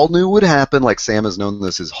all knew would happen. Like, Sam has known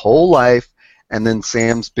this his whole life, and then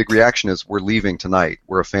Sam's big reaction is, "We're leaving tonight.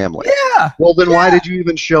 We're a family." Yeah. Well, then why did you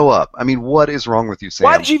even show up? I mean, what is wrong with you, Sam?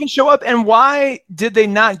 Why did you even show up, and why did they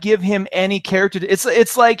not give him any character?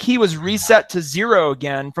 It's like he was reset to 0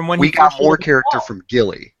 again from when we got more character from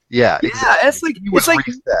Gilly. Yeah. Yeah, exactly. it's like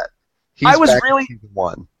reset. I was really season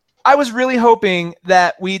 1. I was really hoping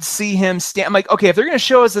that we'd see him stand. I'm like, okay, if they're going to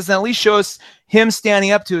show us this, then at least show us him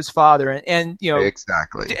standing up to his father, and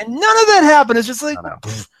exactly. And none of that happened. It's just like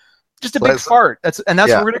just a big fart. That's what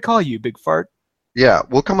we're going to call you, big fart. Yeah,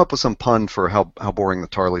 we'll come up with some pun for how boring the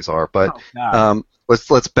Tarleys are, but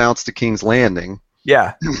let's bounce to King's Landing.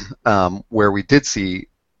 Yeah, where we did see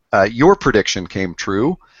your prediction came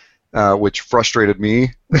true. Which frustrated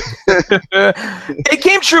me. It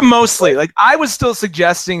came true mostly. Like, I was still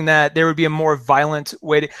suggesting that there would be a more violent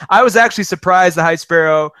way to. I was actually surprised the High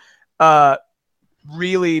Sparrow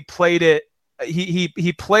really played it.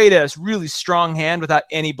 He played a really strong hand without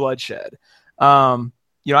any bloodshed.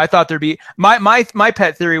 I thought there'd be my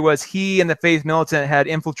pet theory was he and the Faith Militant had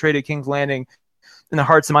infiltrated King's Landing in the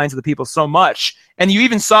hearts and minds of the people so much, and you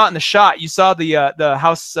even saw it in the shot. You saw the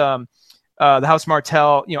house. The House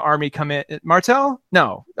Martell, army come in. Martell?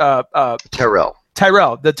 No. Tyrell.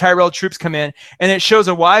 The Tyrell troops come in, and it shows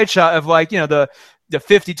a wide shot of the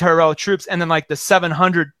 50 Tyrell troops, and then like the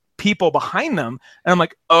 700 people behind them, and I'm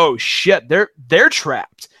like, oh shit, they're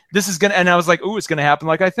trapped. This is gonna, and I was like, ooh, it's gonna happen,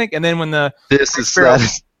 like I think. And then when the High Sparrow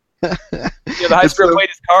played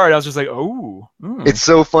his card, I was just like, oh. It's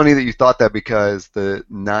so funny that you thought that, because the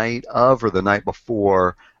night of or the night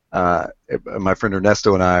before. My friend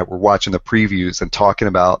Ernesto and I were watching the previews and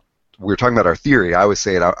we were talking about our theory. I was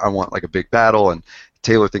saying I want like a big battle, and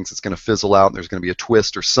Taylor thinks it's going to fizzle out and there's going to be a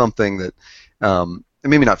twist or something that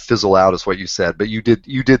maybe not fizzle out is what you said, but you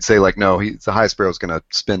did say like, no, the High Sparrow is going to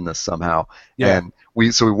spin this somehow. Yeah. And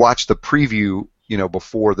we watched the preview,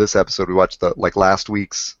 before this episode. We watched the last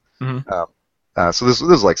week's. Mm-hmm. So this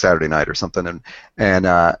was like Saturday night or something,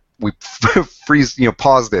 and we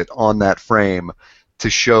paused it on that frame to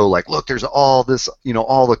show like, look, there's all this,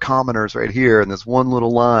 all the commoners right here in this one little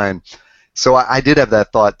line. So I did have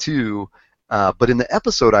that thought too, but in the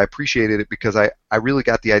episode I appreciated it because I really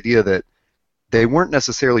got the idea that they weren't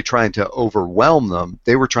necessarily trying to overwhelm them.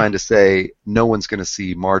 They were trying to say no one's going to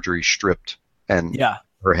see Marjorie stripped and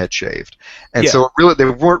her head shaved. And so they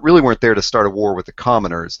weren't there to start a war with the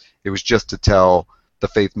commoners. It was just to tell the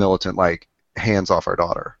Faith Militant, like, hands off our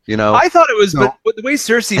daughter, I thought it was, but the way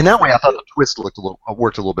Cersei, and that way I thought the twist worked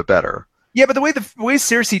a little bit better. Yeah, but the way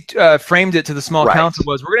Cersei framed it to the small council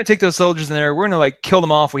was, we're going to take those soldiers in there, we're going to kill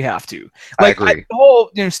them all if we have to. Like, I agree. The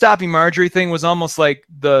whole stopping Marjorie thing was almost like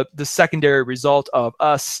the secondary result of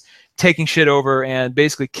us taking shit over and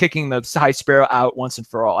basically kicking the High Sparrow out once and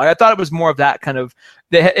for all. I thought it was more of that kind of.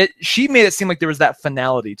 She made it seem like there was that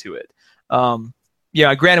finality to it.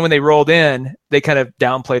 Granted, when they rolled in, they kind of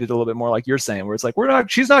downplayed it a little bit more, like you're saying, where it's like,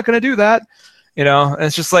 she's not going to do that, and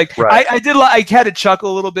it's just like, I had to chuckle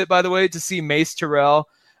a little bit, by the way, to see Mace Tyrell,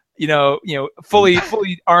 fully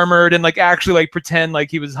armored and like actually like pretend like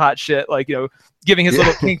he was hot shit, like, giving his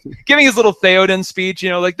little Theoden speech,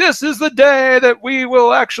 like, this is the day that we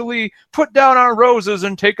will actually put down our roses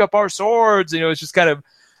and take up our swords. It's just kind of,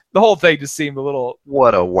 the whole thing just seemed a little.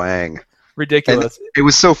 What a wang. Ridiculous. And it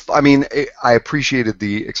was so. I appreciated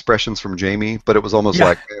the expressions from Jamie, but it was almost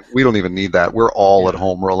like, we don't even need that. We're all at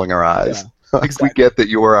home rolling our eyes. Yeah, exactly. We get that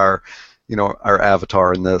you're our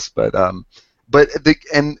avatar in this, but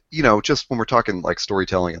just when we're talking like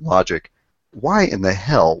storytelling and logic, why in the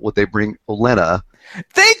hell would they bring Olenna?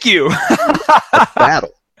 Thank you. A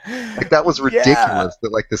battle. Like, that was ridiculous.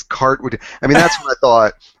 That like this cart would. That's when I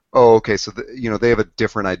thought. Oh, okay. So they have a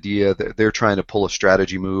different idea. They're trying to pull a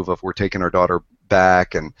strategy move of, we're taking our daughter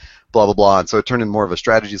back and blah blah blah. And so it turned into more of a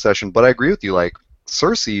strategy session. But I agree with you. Like,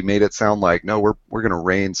 Cersei made it sound like, no, we're gonna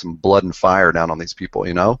rain some blood and fire down on these people.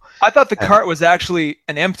 I thought the cart was actually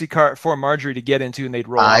an empty cart for Marjorie to get into, and they'd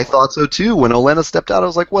roll. I thought so too. When Olenna stepped out, I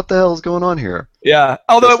was like, what the hell is going on here? Yeah.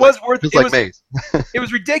 Although it was worth it. Mace. It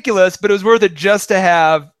was ridiculous, but it was worth it just to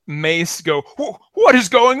have Mace go, what is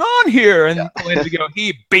going on here? And Olenna to go,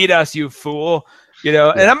 he beat us, you fool. You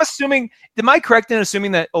know, and I'm assuming, am I correct in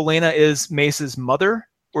assuming that Olenna is Mace's mother,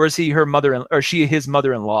 or is he her mother, or is she his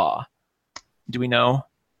mother-in-law? Do we know?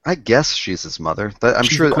 I guess she's his mother. I'm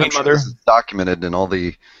She's sure. the queen I'm sure mother? this is documented in all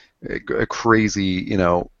the crazy,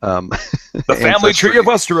 The family tree of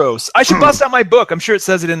Westeros. I should bust out my book. I'm sure it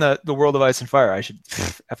says it in the World of Ice and Fire. I should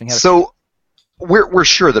effing have it. So we're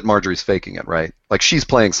sure that Marjorie's faking it, right? Like she's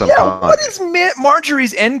playing some. Yeah. What is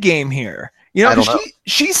Marjorie's end game here? You know, I don't know.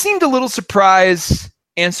 She seemed a little surprised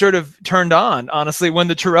and sort of turned on, honestly, when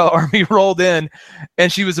the Tyrell army rolled in,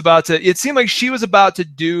 and she was about to. It seemed like she was about to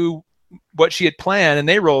do what she had planned, and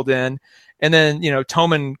they rolled in, and then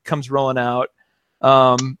Tommen comes rolling out.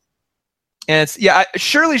 And it's,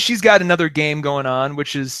 surely she's got another game going on,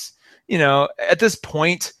 which is, at this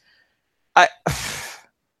point,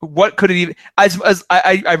 what could it even,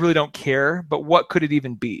 I really don't care, but what could it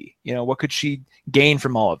even be? What could she gain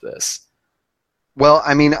from all of this? Well,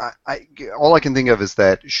 I mean, all I can think of is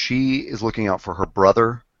that she is looking out for her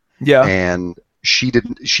brother. Yeah. And she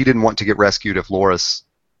didn't want to get rescued if Loras,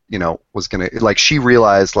 was going to, like, she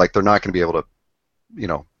realized, like, they're not going to be able to,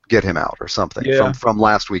 get him out or something. Yeah. From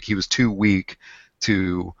last week, he was too weak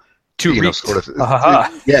to sort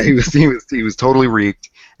of. Yeah, he was totally reeked,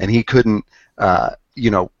 and he couldn't,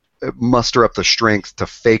 muster up the strength to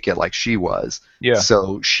fake it like she was. Yeah.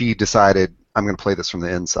 So she decided, I'm going to play this from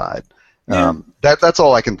the inside. Yeah. That's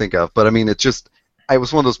all I can think of. But I mean, it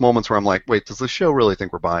was one of those moments where I'm like, wait, does the show really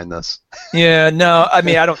think we're buying this? Yeah. No, I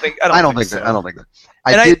mean, I don't think so. I don't think that.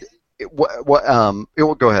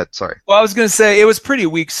 Go ahead. Sorry. Well, I was going to say it was pretty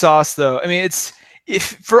weak sauce, though. I mean, if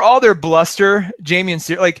for all their bluster, Jaime and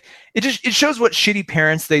Ciri, like it shows what shitty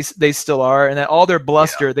parents they still are, and that all their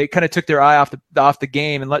bluster, they kind of took their eye off the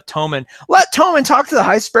game and let Tommen talk to the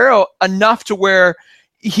High Sparrow enough to where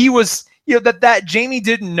he was, that Jaime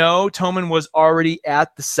didn't know Tommen was already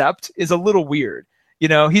at the Sept is a little weird.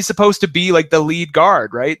 He's supposed to be like the lead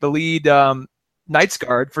guard, right? The lead Knight's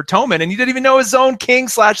Guard for Tommen, and he didn't even know his own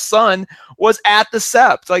king/son was at the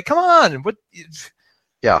Sept. Like, come on, what?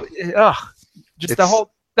 Yeah. Just that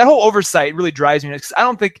whole oversight really drives me nuts. I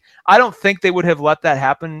don't think they would have let that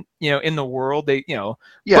happen. In the world, they. Yeah,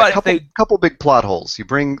 but couple big plot holes. You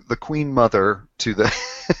bring the Queen Mother to the,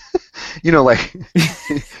 like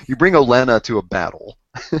you bring Olenna to a battle.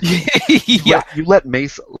 Yeah. You let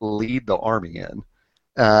Mace lead the army in,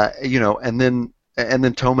 and then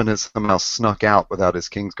Tommen has somehow snuck out without his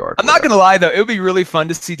Kingsguard. I'm not gonna lie though, it would be really fun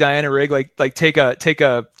to see Diana Rigg like take a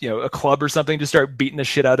a club or something to start beating the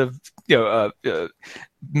shit out of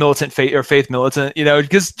militant faith militant,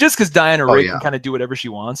 because Diana Rigg can kind of do whatever she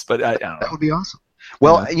wants. But I don't know. That would be awesome.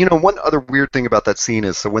 Well, one other weird thing about that scene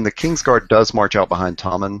is, so when the Kingsguard does march out behind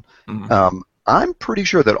Tommen, I'm pretty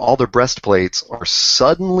sure that all their breastplates are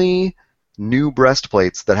suddenly new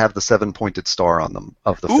breastplates that have the 7-pointed star on them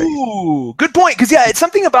of the faith. Ooh, good point. Because it's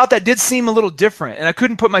something about that did seem a little different, and I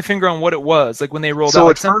couldn't put my finger on what it was. Like when they rolled out.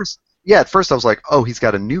 At first I was like, oh, he's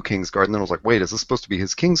got a new Kingsguard, and then I was like, wait, is this supposed to be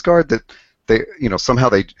his Kingsguard that they, somehow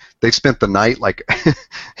they spent the night like,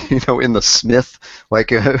 in the smith,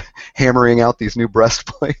 like hammering out these new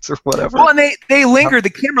breastplates or whatever. Well, and they lingered. The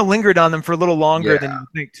camera lingered on them for a little longer than you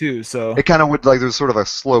think too. So it kind of would, like, there was sort of a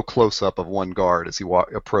slow close up of one guard as he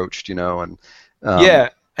approached, and hang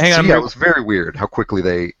on. It was very weird how quickly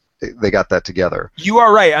they got that together. You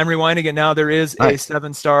are right. I'm rewinding it now. There is a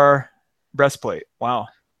 7-star breastplate. Wow.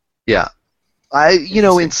 Yeah.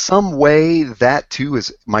 In some way, that too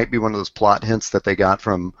might be one of those plot hints that they got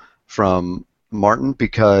from Martin,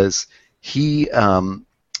 because he, in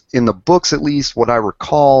the books at least, what I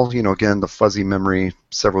recall, again, the fuzzy memory,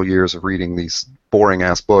 several years of reading these boring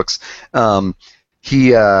ass books, there's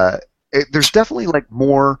definitely like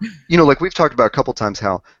more, like we've talked about a couple times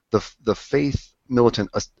how the faith militant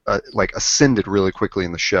like ascended really quickly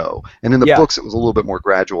in the show, and in the books it was a little bit more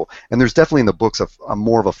gradual, and there's definitely in the books a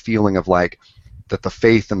more of a feeling of like that the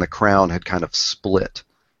faith and the crown had kind of split,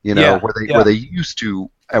 where they used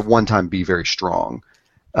to at one time be very strong,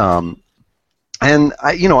 and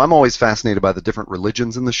I'm always fascinated by the different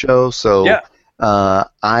religions in the show, so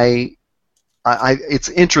it's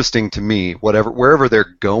interesting to me. Wherever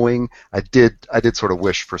they're going, I did sort of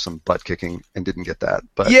wish for some butt kicking and didn't get that.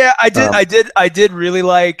 But I did really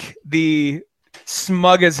like the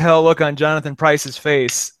smug as hell look on Jonathan Pryce's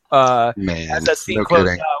face. Man, as that scene no closed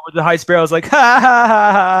kidding. out, where the High Sparrow was like, ha ha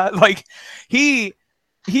ha ha, like he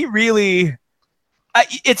really.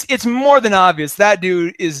 It's more than obvious that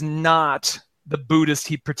dude is not the Buddhist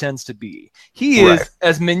he pretends to be. He is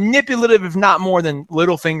as manipulative, if not more, than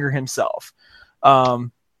Littlefinger himself.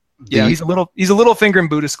 He's a little finger in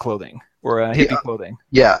Buddhist clothing or hippie clothing.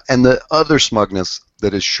 Yeah, and the other smugness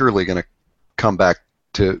that is surely going to come back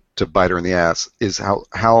to bite her in the ass, is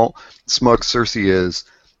how smug Cersei is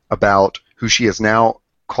about who she has now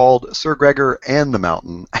called Sir Gregor and the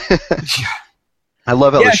Mountain. I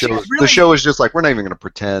love how the show is just like, we're not even going to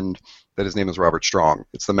pretend that his name is Robert Strong.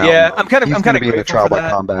 It's the Mountain. Yeah, I'm kind of be in the trial by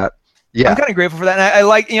combat. Yeah, I'm kind of grateful for that, and I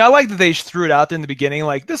like that they threw it out there in the beginning,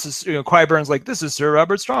 like, this is, Qyburnn's like, this is Sir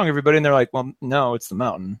Robert Strong, everybody, and they're like, well, no, it's the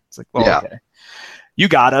Mountain. It's like, well, okay, you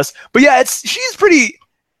got us. But yeah, she's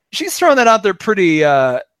throwing that out there pretty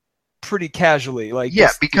casually, like, yeah,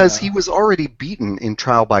 because he was already beaten in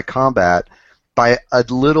trial by combat by a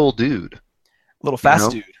little dude, little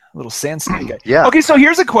fast dude, a little sand snake guy. Yeah. Okay, so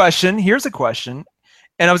here's a question.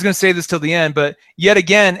 And I was going to say this till the end, but yet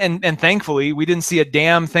again, and thankfully, we didn't see a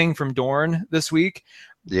damn thing from Dorne this week.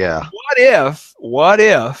 Yeah. What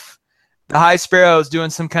if the High Sparrow is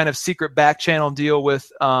doing some kind of secret back channel deal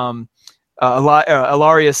with Ellaria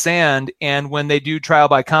Sand, and when they do trial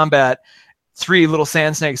by combat, 3 little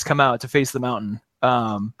sand snakes come out to face the Mountain?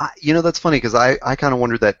 That's funny, because I kind of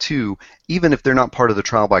wondered that too. Even if they're not part of the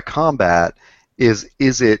trial by combat, is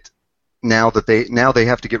it now they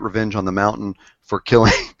have to get revenge on the Mountain for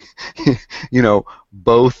killing,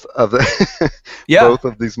 both of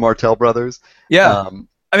these Martell brothers? Yeah.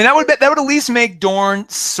 I mean, that would at least make Dorne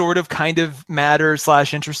sort of kind of matter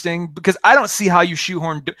 / interesting, because I don't see how you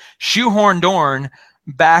shoehorn Dorne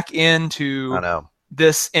back into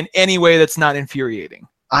this in any way that's not infuriating.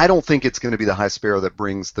 I don't think it's going to be the High Sparrow that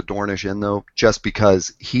brings the Dornish in, though, just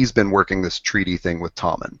because he's been working this treaty thing with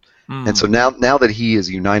Tommen. And so now that he is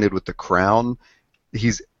united with the Crown,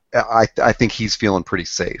 I think he's feeling pretty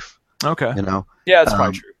safe. Okay. Yeah, that's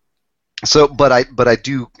probably true. So, but I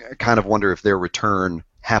do kind of wonder if their return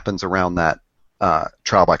happens around that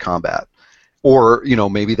trial by combat, or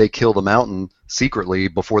maybe they kill the Mountain secretly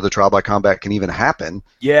before the trial by combat can even happen.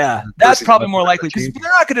 Yeah, that's probably more likely, because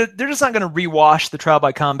they're just not gonna rewash the trial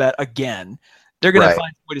by combat again. They're going to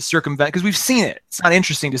find a way to circumvent, because we've seen it. It's not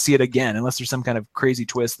interesting to see it again unless there's some kind of crazy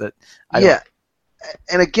twist that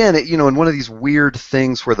And again, in one of these weird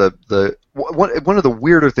things where one of the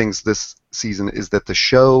weirder things this season is that the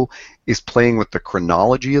show is playing with the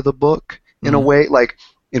chronology of the book in a way. Like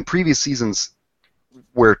in previous seasons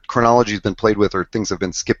where chronology has been played with, or things have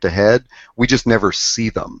been skipped ahead, we just never see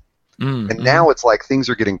them. And now it's like things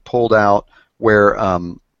are getting pulled out where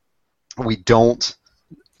we don't,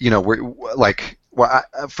 we're like,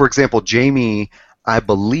 for example, Jaime, I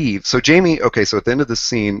believe. So Jaime, okay, so at the end of the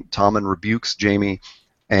scene, Tommen rebukes Jaime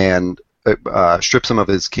and strips him of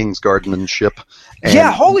his king's guardsmanship. And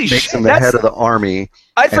holy shit! Makes him the head of the army.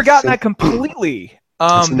 I'd forgotten that completely.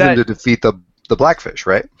 Sends him to defeat the Blackfish,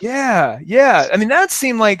 right? Yeah. I mean, that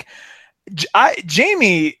seemed like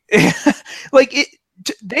Jaime, like it.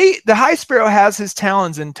 The High Sparrow has his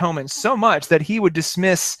talons in Tommen so much that he would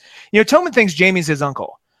dismiss. Tommen thinks Jaime's his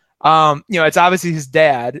uncle. It's obviously his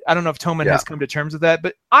dad. I don't know if Tommen has come to terms with that,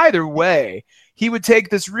 but either way, he would take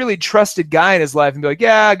this really trusted guy in his life and be like,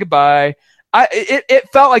 yeah, goodbye. It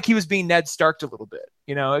felt like he was being Ned Starked a little bit.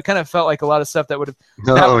 It kind of felt like a lot of stuff that would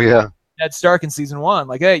have Ned Stark in season 1.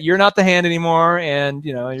 Like, hey, you're not the Hand anymore, and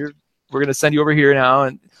we're going to send you over here now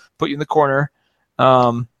and put you in the corner.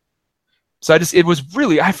 So it was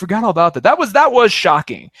really, I forgot all about that. That was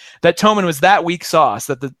shocking that Tommen was that weak sauce,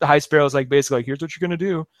 that the High Sparrow was like, basically like, here's what you're going to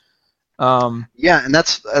do. Yeah, and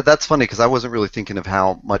that's funny, because I wasn't really thinking of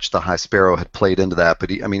how much the High Sparrow had played into that, but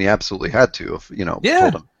he absolutely had to have, told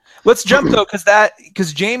him. Let's jump though,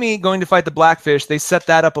 because Jaime going to fight the Blackfish, they set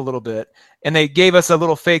that up a little bit, and they gave us a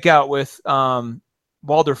little fake out with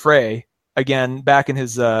Walder Frey again back in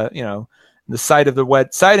his the site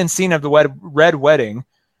and scene of the Red Wedding,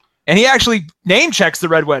 and he actually name checks the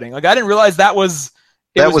Red Wedding. Like, I didn't realize that was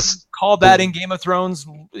called that in Game of Thrones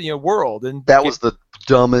world, and that was the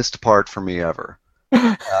dumbest part for me ever.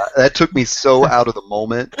 That took me so out of the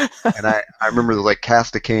moment, and I remember like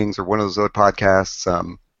Cast of Kings or one of those other podcasts,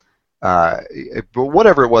 but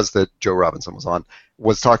whatever it was that Joe Robinson was on,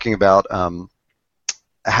 was talking about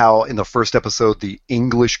how in the first episode the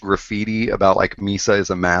English graffiti about like Misa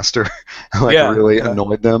is a master really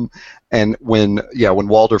annoyed them, and when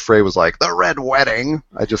Walder Frey was like the Red Wedding,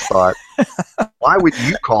 I just thought, why would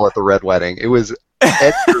you call it the Red Wedding? It was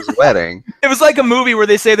Edgar's wedding. It was like a movie where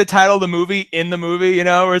they say the title of the movie in the movie,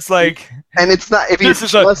 where it's like, and it's not.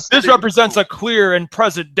 This represents a clear and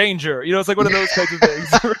present danger. It's like one of those kinds of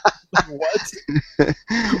things. Like,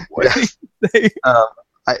 what?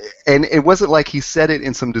 And it wasn't like he said it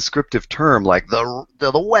in some descriptive term, like the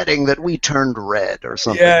wedding that we turned red or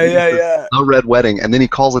something. Yeah. The red wedding, and then he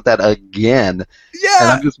calls it that again. Yeah.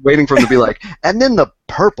 And I'm just waiting for him to be like, and then the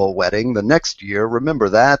purple wedding the next year. Remember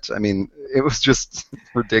that? I mean, it was just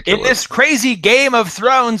ridiculous. In this crazy Game of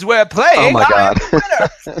Thrones we're playing. Oh my God!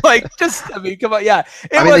 Come on, yeah.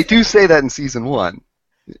 They do say that in season 1.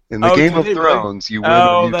 In the Game of Thrones, you win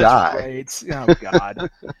or you die. Right. Oh God.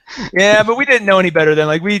 Yeah, but we didn't know any better then.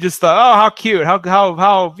 Like we just thought, oh, how cute, how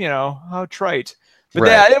how trite. But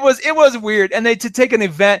right. Yeah, it was weird. And to take an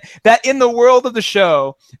event that in the world of the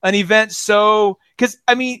show, an event so because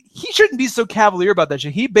I mean he shouldn't be so cavalier about that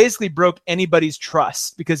shit. He basically broke anybody's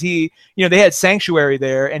trust because they had Sanctuary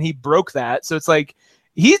there and he broke that. So it's like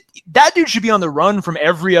that dude should be on the run from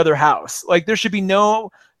every other house. Like there should be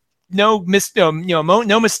no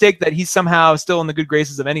mistake that he's somehow still in the good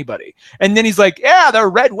graces of anybody. And then he's like, yeah, the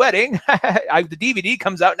red wedding. The DVD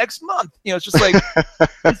comes out next month. It's just like,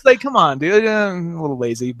 it's like, come on, dude. I'm a little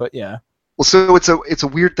lazy, but yeah. Well, so it's a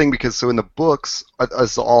weird thing because in the books,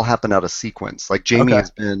 it's all happened out of sequence. Like Jaime has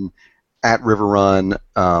been at River Run.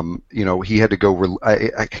 He had to go.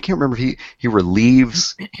 I can't remember if he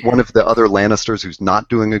relieves one of the other Lannisters who's not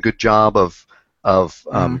doing a good job of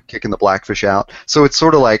kicking the Blackfish out. So it's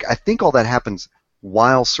sort of like, I think all that happens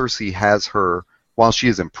while Cersei while she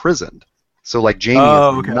is imprisoned. So like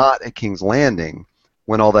Jaime is not at King's Landing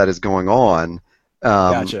when all that is going on.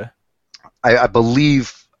 Gotcha. I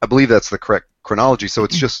believe that's the correct chronology. So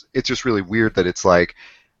it's just really weird that it's like,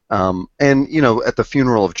 and at the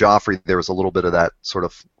funeral of Joffrey, there was a little bit of that sort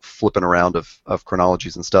of flipping around of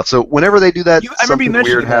chronologies and stuff. So whenever they do that, something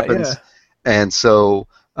weird happens. Yeah. And so,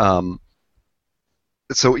 I'm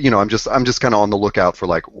just kind of on the lookout for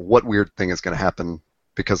like what weird thing is going to happen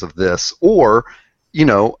because of this, or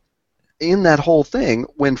in that whole thing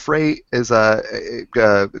when Frey is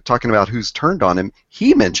talking about who's turned on him,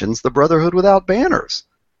 he mentions the Brotherhood without banners.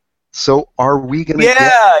 So are we going to get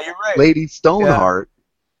you're right. Lady Stoneheart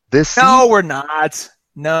this season? No, we're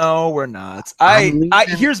not.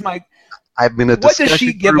 Here's my. I've been a what does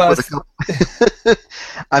she give us?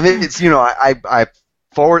 I mean, it's I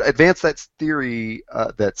advance that theory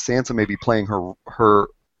that Sansa may be playing her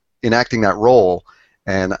enacting that role,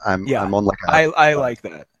 and I'm on like I like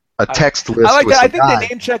that a text list. I like that. I think they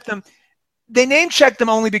name checked them. They name checked them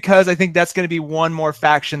only because I think that's going to be one more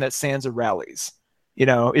faction that Sansa rallies.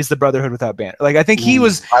 Is the Brotherhood without banner. Like I think he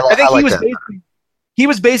was. He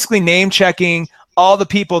was basically name checking all the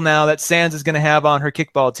people now that Sansa is going to have on her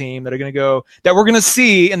kickball team that we're going to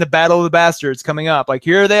see in the Battle of the Bastards coming up. Like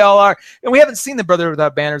here they all are, and we haven't seen the Brotherhood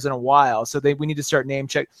without banners in a while, so we need to start name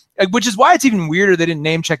check. Which is why it's even weirder they didn't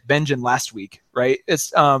name check Benjen last week, right?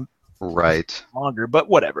 It's right longer, but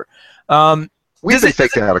whatever. We've been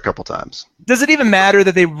faking out a couple times. Does it even matter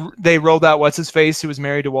that they rolled out what's his face who was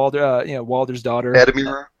married to Walder's daughter,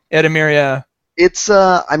 Edamure? Edamure, yeah. It's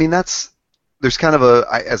there's kind of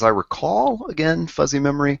as I recall, again, fuzzy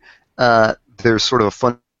memory, there's sort of a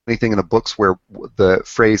funny thing in the books where the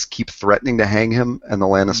phrase keep threatening to hang him, and the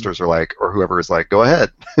Lannisters are like, or whoever is like, go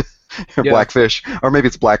ahead. Blackfish, or maybe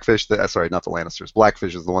it's Blackfish, sorry, not the Lannisters.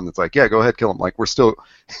 Blackfish is the one that's like, yeah, go ahead, kill him. Like,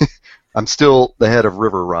 I'm still the head of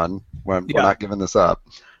River Run. We're not giving this up.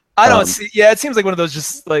 I don't see. Yeah, it seems like one of those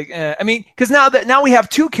just like, I mean, because now we have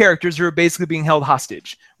two characters who are basically being held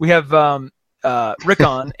hostage. We have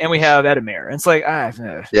Rickon and we have Edamure. And it's like,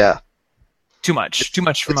 too much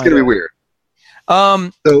for my. It's gonna be weird.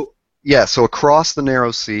 So across the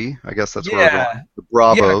Narrow Sea, I guess that's where we're going. The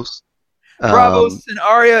Bravos. Yeah. Bravos and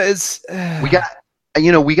Arya is. We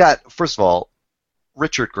got first of all,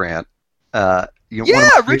 Richard Grant.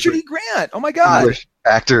 Richard E. Grant. Oh my God. English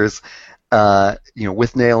actors.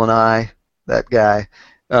 With Nail and I, that guy.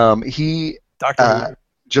 He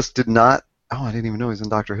just did not. Oh, I didn't even know he was in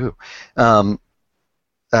Doctor Who.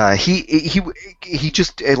 He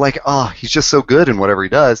just he's just so good in whatever he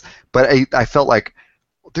does. But I felt like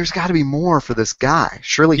there's got to be more for this guy.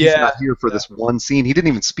 Surely he's not here for this one scene. He didn't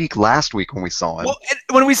even speak last week when we saw him. Well,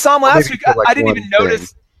 when we saw him last week, I didn't even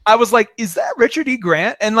notice. I was like, "Is that Richard E.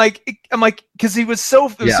 Grant?" And I'm like, because he was so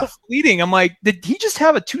fleeting. I'm like, did he just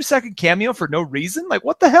have a 2-second cameo for no reason? Like,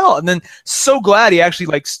 what the hell? And then so glad he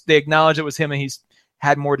actually they acknowledged it was him and he's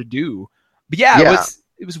had more to do. But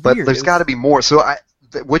it was weird. But there's got to be more. So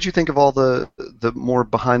what'd you think of all the more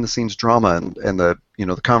behind the scenes drama and the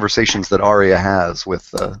the conversations that Arya has with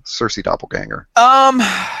Cersei doppelganger? I'm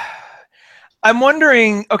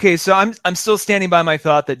wondering. Okay, so I'm still standing by my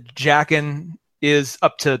thought that Jaqen is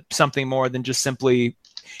up to something more than just simply.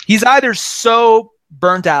 He's either so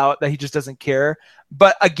burnt out that he just doesn't care.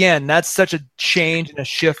 But again, that's such a change and a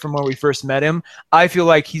shift from when we first met him. I feel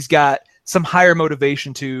like he's got some higher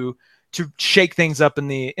motivation to shake things up in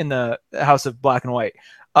the House of Black and White.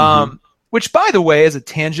 Which, by the way, as a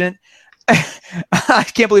tangent, I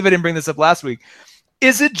can't believe I didn't bring this up last week.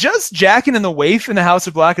 Is it just Jaqen and the waif in the House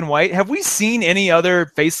of Black and White? Have we seen any other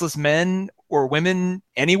faceless men or women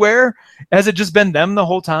anywhere? Has it just been them the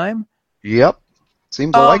whole time? Yep.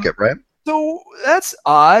 Seems like it, right? So that's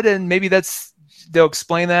odd, and maybe they'll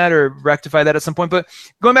explain that or rectify that at some point. But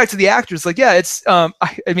going back to the actors, like, yeah, it's I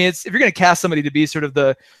mean, it's, if you're going to cast somebody to be sort of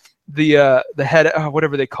the head,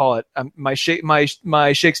 whatever they call it, my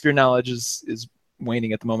Shakespeare knowledge is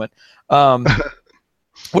waning at the moment.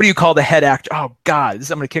 What do you call the head actor? Oh God, I'm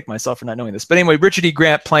going to kick myself for not knowing this. But anyway, Richard E.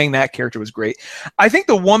 Grant playing that character was great. I think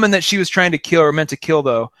the woman that she was trying to kill or meant to kill,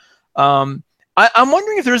 though, I'm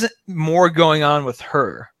wondering if there isn't more going on with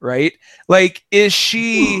her, right? Like, is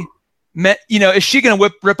she is she going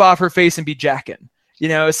to rip off her face and be Jaqen?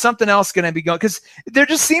 Is something else going to be going? Because there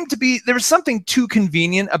was something too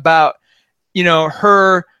convenient about,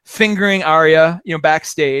 her fingering Arya,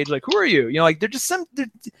 backstage. Like, who are you? Like, there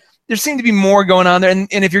seemed to be more going on there. And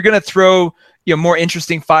if you're going to throw, more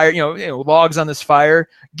interesting fire, logs on this fire,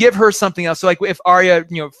 give her something else. So like if Arya,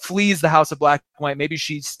 flees the House of Black and White, maybe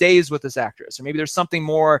she stays with this actress, or maybe there's something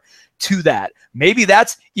more to that. Maybe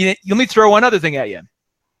that's, let me throw one other thing at you.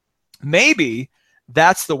 Maybe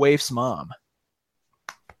that's the waif's mom.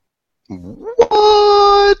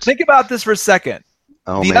 What? Think about this for a second.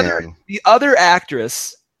 Oh, the other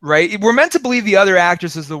actress, right? We're meant to believe the other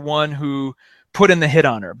actress is the one who put in the hit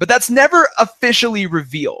on her, but that's never officially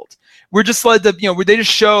revealed. We're just led to, where they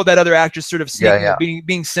just show that other actress sort of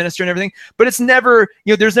being sinister and everything, but it's never,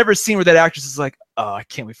 there's never a scene where that actress is like, oh, I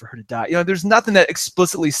can't wait for her to die. There's nothing that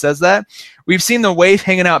explicitly says that. We've seen the waif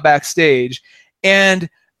hanging out backstage, and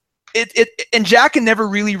and Jaqen never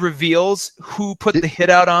really reveals who put the hit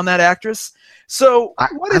out on that actress. So I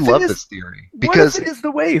love this theory, because what if it is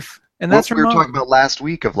the waif, and that's her mom? We were talking about last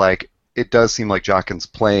week of, like, it does seem like Jaqen's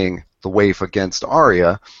playing the waif against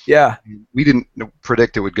Arya. Yeah. We didn't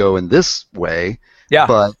predict it would go in this way. Yeah.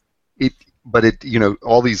 But it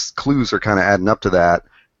all these clues are kind of adding up to that.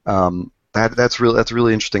 That's a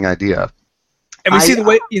really interesting idea. And we see the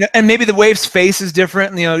way, and maybe the waif's face is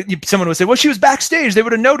different. Someone would say, well, she was backstage, they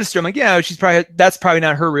would have noticed her. I'm like, yeah, that's probably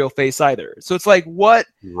not her real face either. So it's like, what?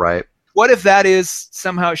 Right. What if that is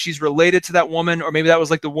somehow she's related to that woman, or maybe that was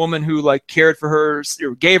like the woman who like cared for her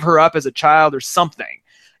or gave her up as a child or something.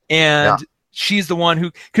 And she's the one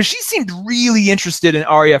who, because she seemed really interested in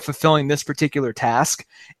Arya fulfilling this particular task.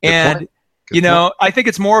 And, I think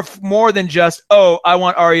it's more than just, oh, I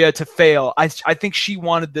want Arya to fail. I think she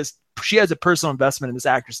wanted this. She has a personal investment in this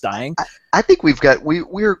actress dying. I think we're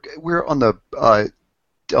on the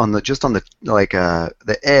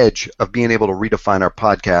the edge of being able to redefine our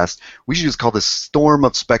podcast. We should just call this Storm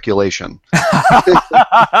of Speculation.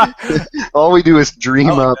 All we do is dream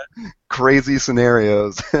up crazy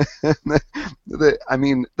scenarios. I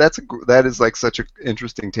mean, that is like such an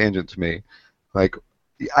interesting tangent to me. Like,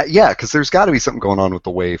 because there's got to be something going on with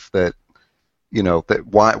the waif that, that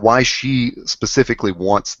why she specifically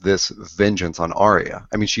wants this vengeance on Arya.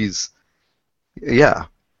 I mean,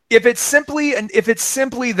 If it's simply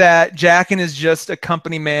that Jaqen is just a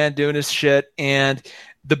company man doing his shit, and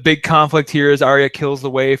the big conflict here is Arya kills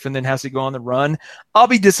the waif and then has to go on the run, I'll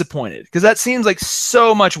be disappointed, because that seems like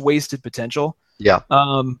so much wasted potential. Yeah.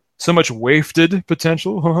 So much wasted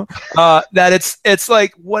potential that it's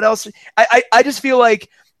like, what else? I just feel like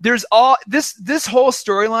there's all this whole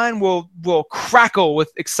storyline will crackle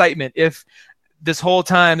with excitement if this whole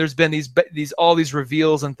time there's been all these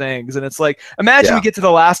reveals and things, and it's like, imagine we get to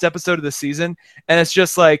the last episode of the season and it's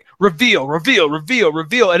just like reveal,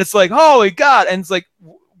 and it's like, holy God, and it's like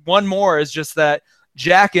one more is just that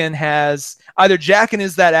Jaqen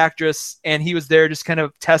is that actress and he was there just kind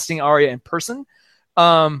of testing Arya in person,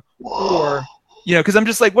 or because I'm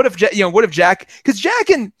just like, what if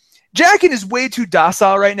Jaqen is way too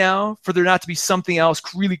docile right now for there not to be something else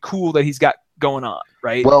really cool that he's got going on,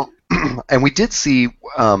 right? Well, and we did see,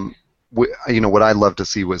 what I'd love to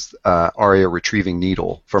see was Arya retrieving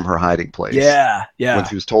Needle from her hiding place. Yeah. When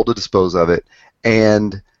she was told to dispose of it.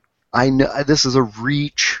 And I know this is a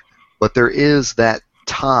reach, but there is that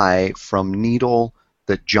tie from Needle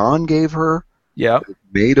that Jon gave her. Yeah.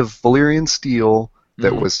 Made of Valyrian steel,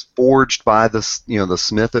 that was forged by the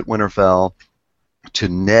smith at Winterfell, to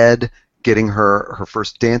Ned getting her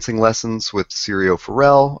first dancing lessons with Syrio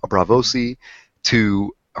Forel, a Braavosi,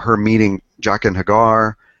 to her meeting Jaqen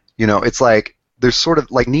H'ghar. It's like there's sort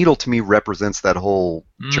of like Needle to me represents that whole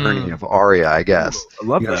journey of Arya, I guess. Ooh, I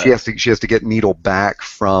love that. She has to get Needle back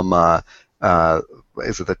from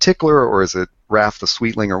is it the Tickler or is it Raph the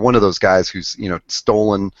Sweetling or one of those guys who's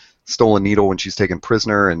stolen Needle when she's taken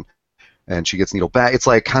prisoner, and she gets Needle back. It's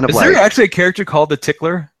like kind of Is there actually a character called the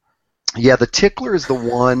Tickler? Yeah, the Tickler is the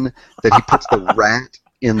one that he puts the rat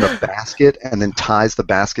in the basket and then ties the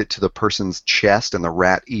basket to the person's chest, and the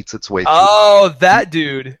rat eats its way through. Oh, that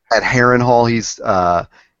dude. At Harrenhal, he's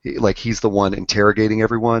the one interrogating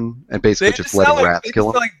everyone and basically just letting rats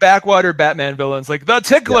kill him. Like backwater Batman villains, like the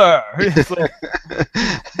Tickler. Yeah. It's like,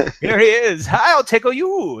 here he is. I'll tickle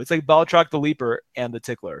you. It's like Baltrock the Leaper and the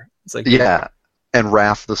Tickler. It's like and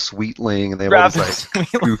Raph the Sweetling, and they have all these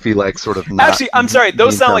like goofy, like sort of. Actually, I'm sorry.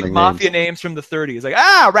 Those sound like mafia names from the 30s. Like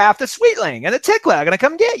Raph the Sweetling and the Tickler are gonna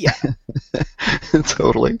come get you.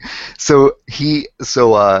 Totally. So her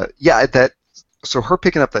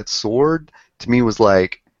picking up that sword to me was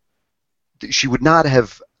like, she would not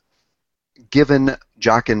have given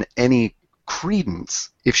Jaqen any credence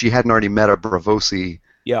if she hadn't already met a Braavosi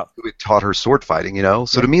who had taught her sword fighting.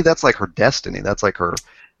 So to me, that's like her destiny. That's like her.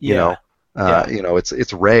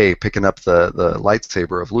 It's Rey picking up the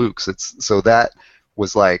lightsaber of Luke's. So that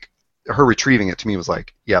was like her retrieving it to me was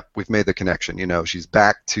like, yep, we've made the connection. She's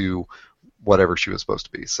back to whatever she was supposed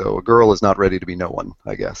to be. So a girl is not ready to be no one,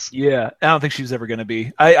 I guess. Yeah, I don't think she was ever going to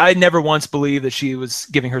be. I never once believed that she was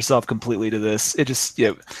giving herself completely to this. It just,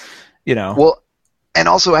 Well, and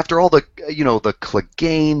also after all the, the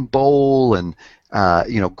Clegane Bowl and,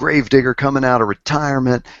 Gravedigger coming out of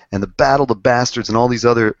retirement and the Battle of the Bastards and all these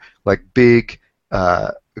other like big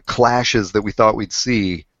clashes that we thought we'd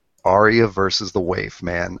see, Arya versus the Waif,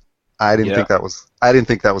 man. I didn't think that was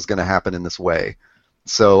going to happen in this way.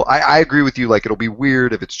 So I agree with you. Like, it'll be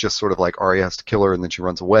weird if it's just sort of like Arya has to kill her and then she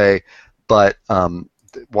runs away. But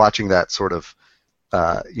watching that sort of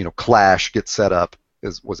clash get set up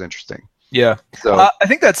was interesting. Yeah. So I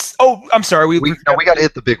think that's. Oh, I'm sorry. We got to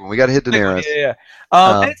hit the big one. We got to hit Daenerys. Yeah.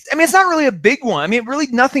 It's not really a big one. I mean, really,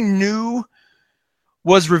 nothing new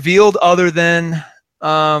was revealed other than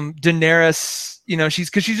Daenerys. She's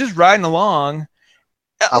just riding along.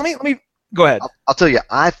 Let me go ahead. I'll tell you.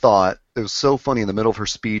 I thought it was so funny in the middle of her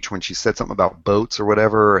speech when she said something about boats or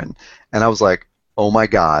whatever, and I was like, oh my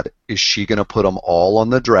God, is she going to put them all on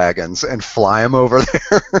the dragons and fly them over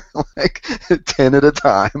there like 10 at a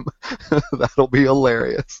time? That'll be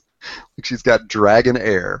hilarious. Like, she's got dragon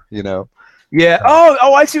air, Yeah.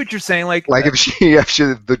 Oh, I see what you're saying. Like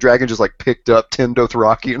if the dragon just like picked up 10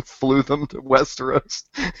 Dothraki and flew them to Westeros,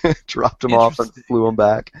 dropped them off and flew them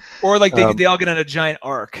back. Or like they all get on a giant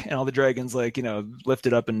ark and all the dragons lift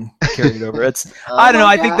it up and carry it over. It's I don't know.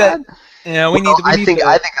 I think that I think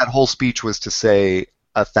that whole speech was to say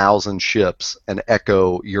 1,000 ships and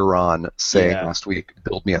echo Euron saying last week,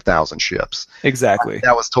 "Build me 1,000 ships." Exactly.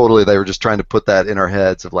 That was totally. They were just trying to put that in our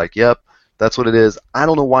heads of like, yep. That's what it is. I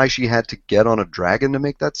don't know why she had to get on a dragon to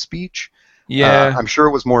make that speech. Yeah. I'm sure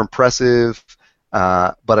it was more impressive,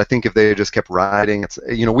 but I think if they had just kept riding,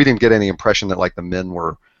 we didn't get any impression that like the men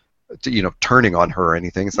were, turning on her or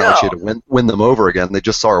anything. It's not like she had to win them over again. They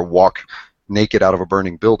just saw her walk naked out of a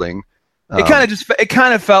burning building. It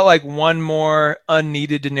kind of felt like one more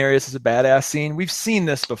unneeded Daenerys as a badass scene. We've seen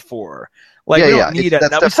this before. Like, we don't need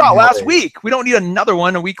we saw it last week. We don't need another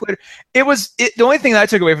one a week later. The only thing that I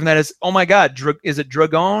took away from that is, oh my God, is it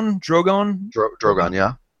Drogon? Drogon,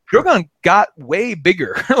 yeah. Drogon got way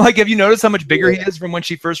bigger. Like, have you noticed how much bigger he is from when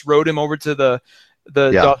she first rode him over to the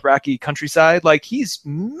Dothraki countryside? Like, he's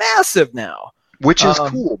massive now. Which is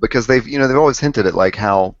cool because they've always hinted at like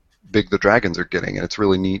how big the dragons are getting, and it's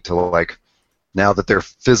really neat to like now that they're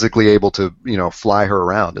physically able to fly her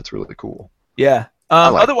around. It's really cool. Yeah.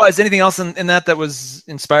 Otherwise, anything else in that was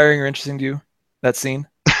inspiring or interesting to you? That scene?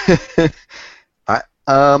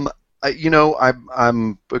 I'm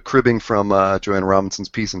cribbing from Joanna Robinson's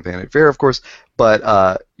piece in Vanity Fair, of course,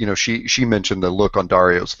 but she mentioned the look on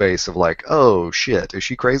Dario's face of like, oh shit, is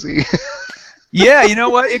she crazy? Yeah, you know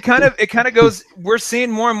what? It kind of goes. We're seeing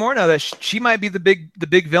more and more now that she might be the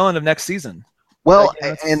big villain of next season. Well,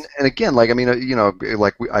 and again, like, I mean,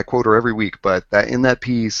 I quote her every week, but in that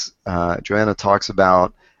piece, Joanna talks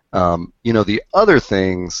about, the other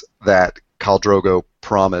things that Khal Drogo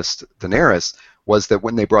promised Daenerys was that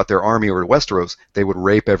when they brought their army over to Westeros, they would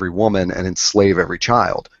rape every woman and enslave every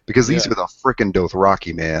child, because these are the frickin'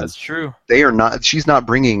 Dothraki, man. That's true. They are not. She's not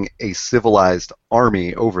bringing a civilized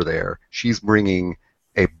army over there. She's bringing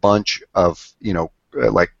a bunch of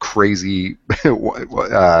like crazy,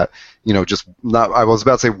 just not. I was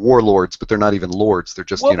about to say warlords, but they're not even lords. They're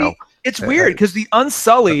just It's weird because the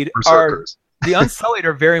Unsullied are the Unsullied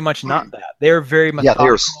are very much not that. They're very methodical. Yeah,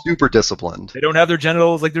 they are super disciplined. They don't have their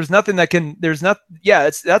genitals. Like, there's nothing that can. There's not. Yeah,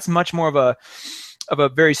 that's much more of a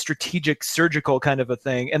very strategic, surgical kind of a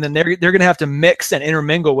thing. And then they're going to have to mix and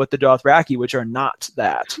intermingle with the Dothraki, which are not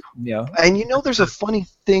that. And there's a funny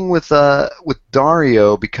thing with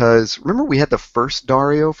Daario, because remember we had the first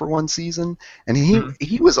Daario for one season, and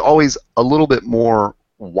he was always a little bit more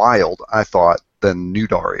wild, I thought, than new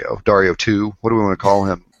Daario 2. What do we want to call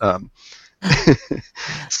him?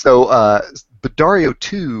 But Daario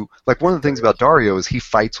 2, like, one of the things about Daario is he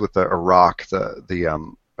fights with the Arak,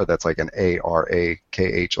 or that's like an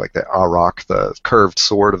Arakh, like the Arak, the curved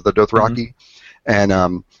sword of the Dothraki,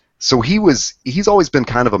 and so he's always been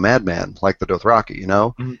kind of a madman, like the Dothraki,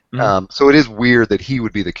 So it is weird that he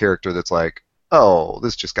would be the character that's like, oh,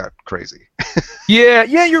 this just got crazy. Yeah,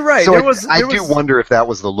 you're right. So I do wonder if that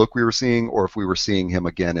was the look we were seeing, or if we were seeing him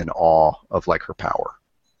again in awe of, like, her power.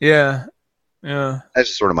 Yeah. That's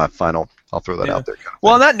just sort of my final. I'll throw that out there.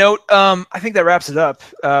 Well, on that note, I think that wraps it up.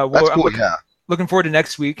 That's cool. Looking forward to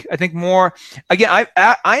next week. I think more. Again,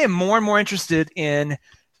 I am more and more interested in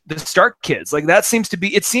the Stark kids. Like, that seems to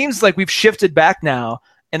be. It seems like we've shifted back now,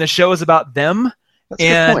 and the show is about them. That's a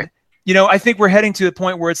good point. I think we're heading to the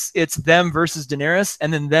point where it's them versus Daenerys,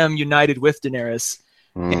 and then them united with Daenerys,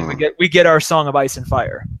 and we get our Song of Ice and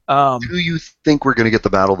Fire. Do you think we're going to get the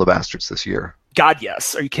Battle of the Bastards this year? God,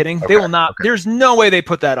 yes. Are you kidding? Okay, they will not. Okay. There's no way they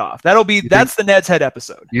put that off. That's the Ned's Head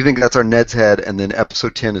episode. You think that's our Ned's Head, and then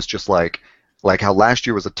episode 10 is just like how last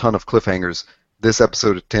year was a ton of cliffhangers. This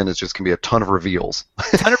episode of 10 is just going to be a ton of reveals.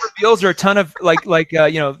 A ton of reveals, or a ton of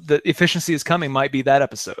the efficiency is coming might be that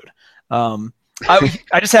episode.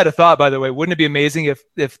 I just had a thought, by the way. Wouldn't it be amazing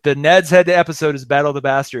if the Ned's Head episode is Battle of the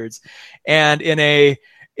Bastards, and in a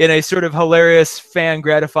sort of hilarious, fan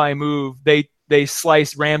gratifying move, they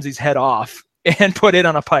slice Ramsay's head off and put it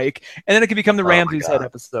on a pike, and then it could become the Ramsay's Head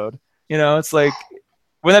episode. It's like,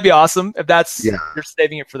 wouldn't that be awesome if that's you're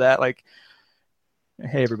saving it for that? Like,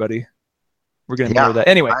 hey, everybody, we're going to mirror that.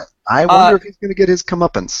 Anyway, I wonder if he's going to get his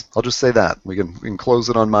comeuppance. I'll just say that. We can close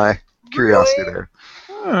it on my curiosity there.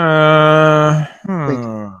 I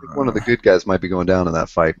think one of the good guys might be going down in that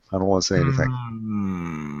fight. I don't want to say anything.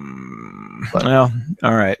 Well,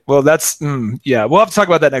 all right. Well, that's we'll have to talk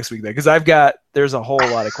about that next week then, because there's a whole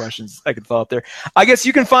lot of questions I could follow up there. I guess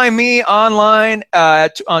you can find me online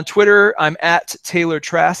on Twitter. I'm at Taylor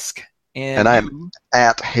Trask, and I'm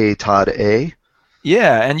at Hey Todd A.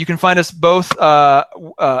 Yeah, and you can find us both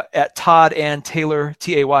at Todd and Taylor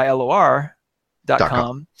TAYLOR.com.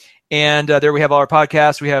 And there we have all our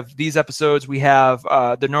podcasts. We have these episodes. We have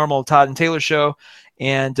the normal Todd and Taylor show.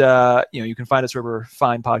 And, you can find us wherever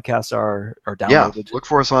fine podcasts are downloaded. Yeah, look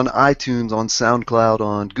for us on iTunes, on SoundCloud,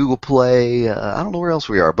 on Google Play. I don't know where else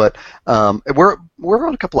we are, but we're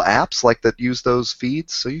on a couple of apps like that use those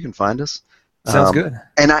feeds, so you can find us. Sounds good.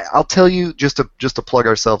 And I'll tell you, just to plug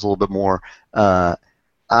ourselves a little bit more, normal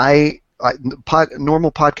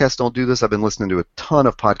podcasts don't do this. I've been listening to a ton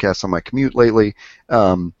of podcasts on my commute lately.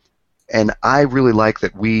 And I really like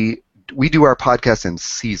that we do our podcast in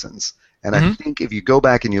seasons. And I think if you go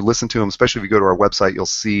back and you listen to them, especially if you go to our website, you'll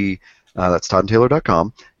see, that's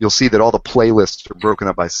toddandtaylor.com, you'll see that all the playlists are broken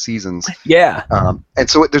up by seasons. Yeah. And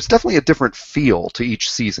so there's definitely a different feel to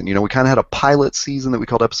each season. We kind of had a pilot season that we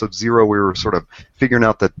called Episode 0. We were sort of figuring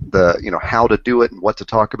out the how to do it and what to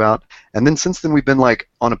talk about. And then since then we've been like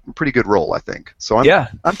on a pretty good roll, I think. So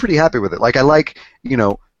I'm pretty happy with it. Like, I like,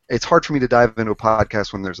 it's hard for me to dive into a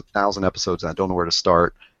podcast when there's 1,000 episodes and I don't know where to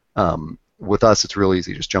start. With us, it's real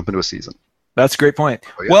easy. Just jump into a season. That's a great point.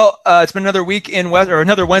 Oh, yeah. Well, it's been another week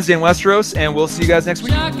another Wednesday in Westeros, and we'll see you guys next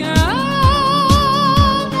week.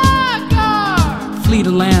 Fleet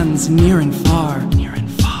of lands near and far.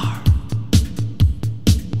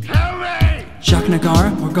 Jaqen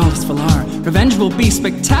H'ghar or Galus Valar, revenge will be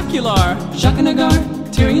spectacular. Jaqen H'ghar,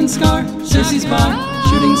 Tyrion Scar, Cersei's bar,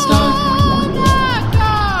 shooting star.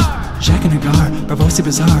 Jaqen H'ghar, Barbosi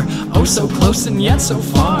Bazaar, oh so close and yet so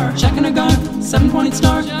far. Jaqen H'ghar, 7-pointed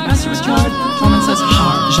star, master was charred, Tormund says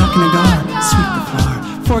har. Jaqen H'ghar, sweep the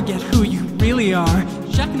floor, forget who you really are.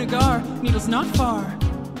 Jaqen H'ghar, needles not far.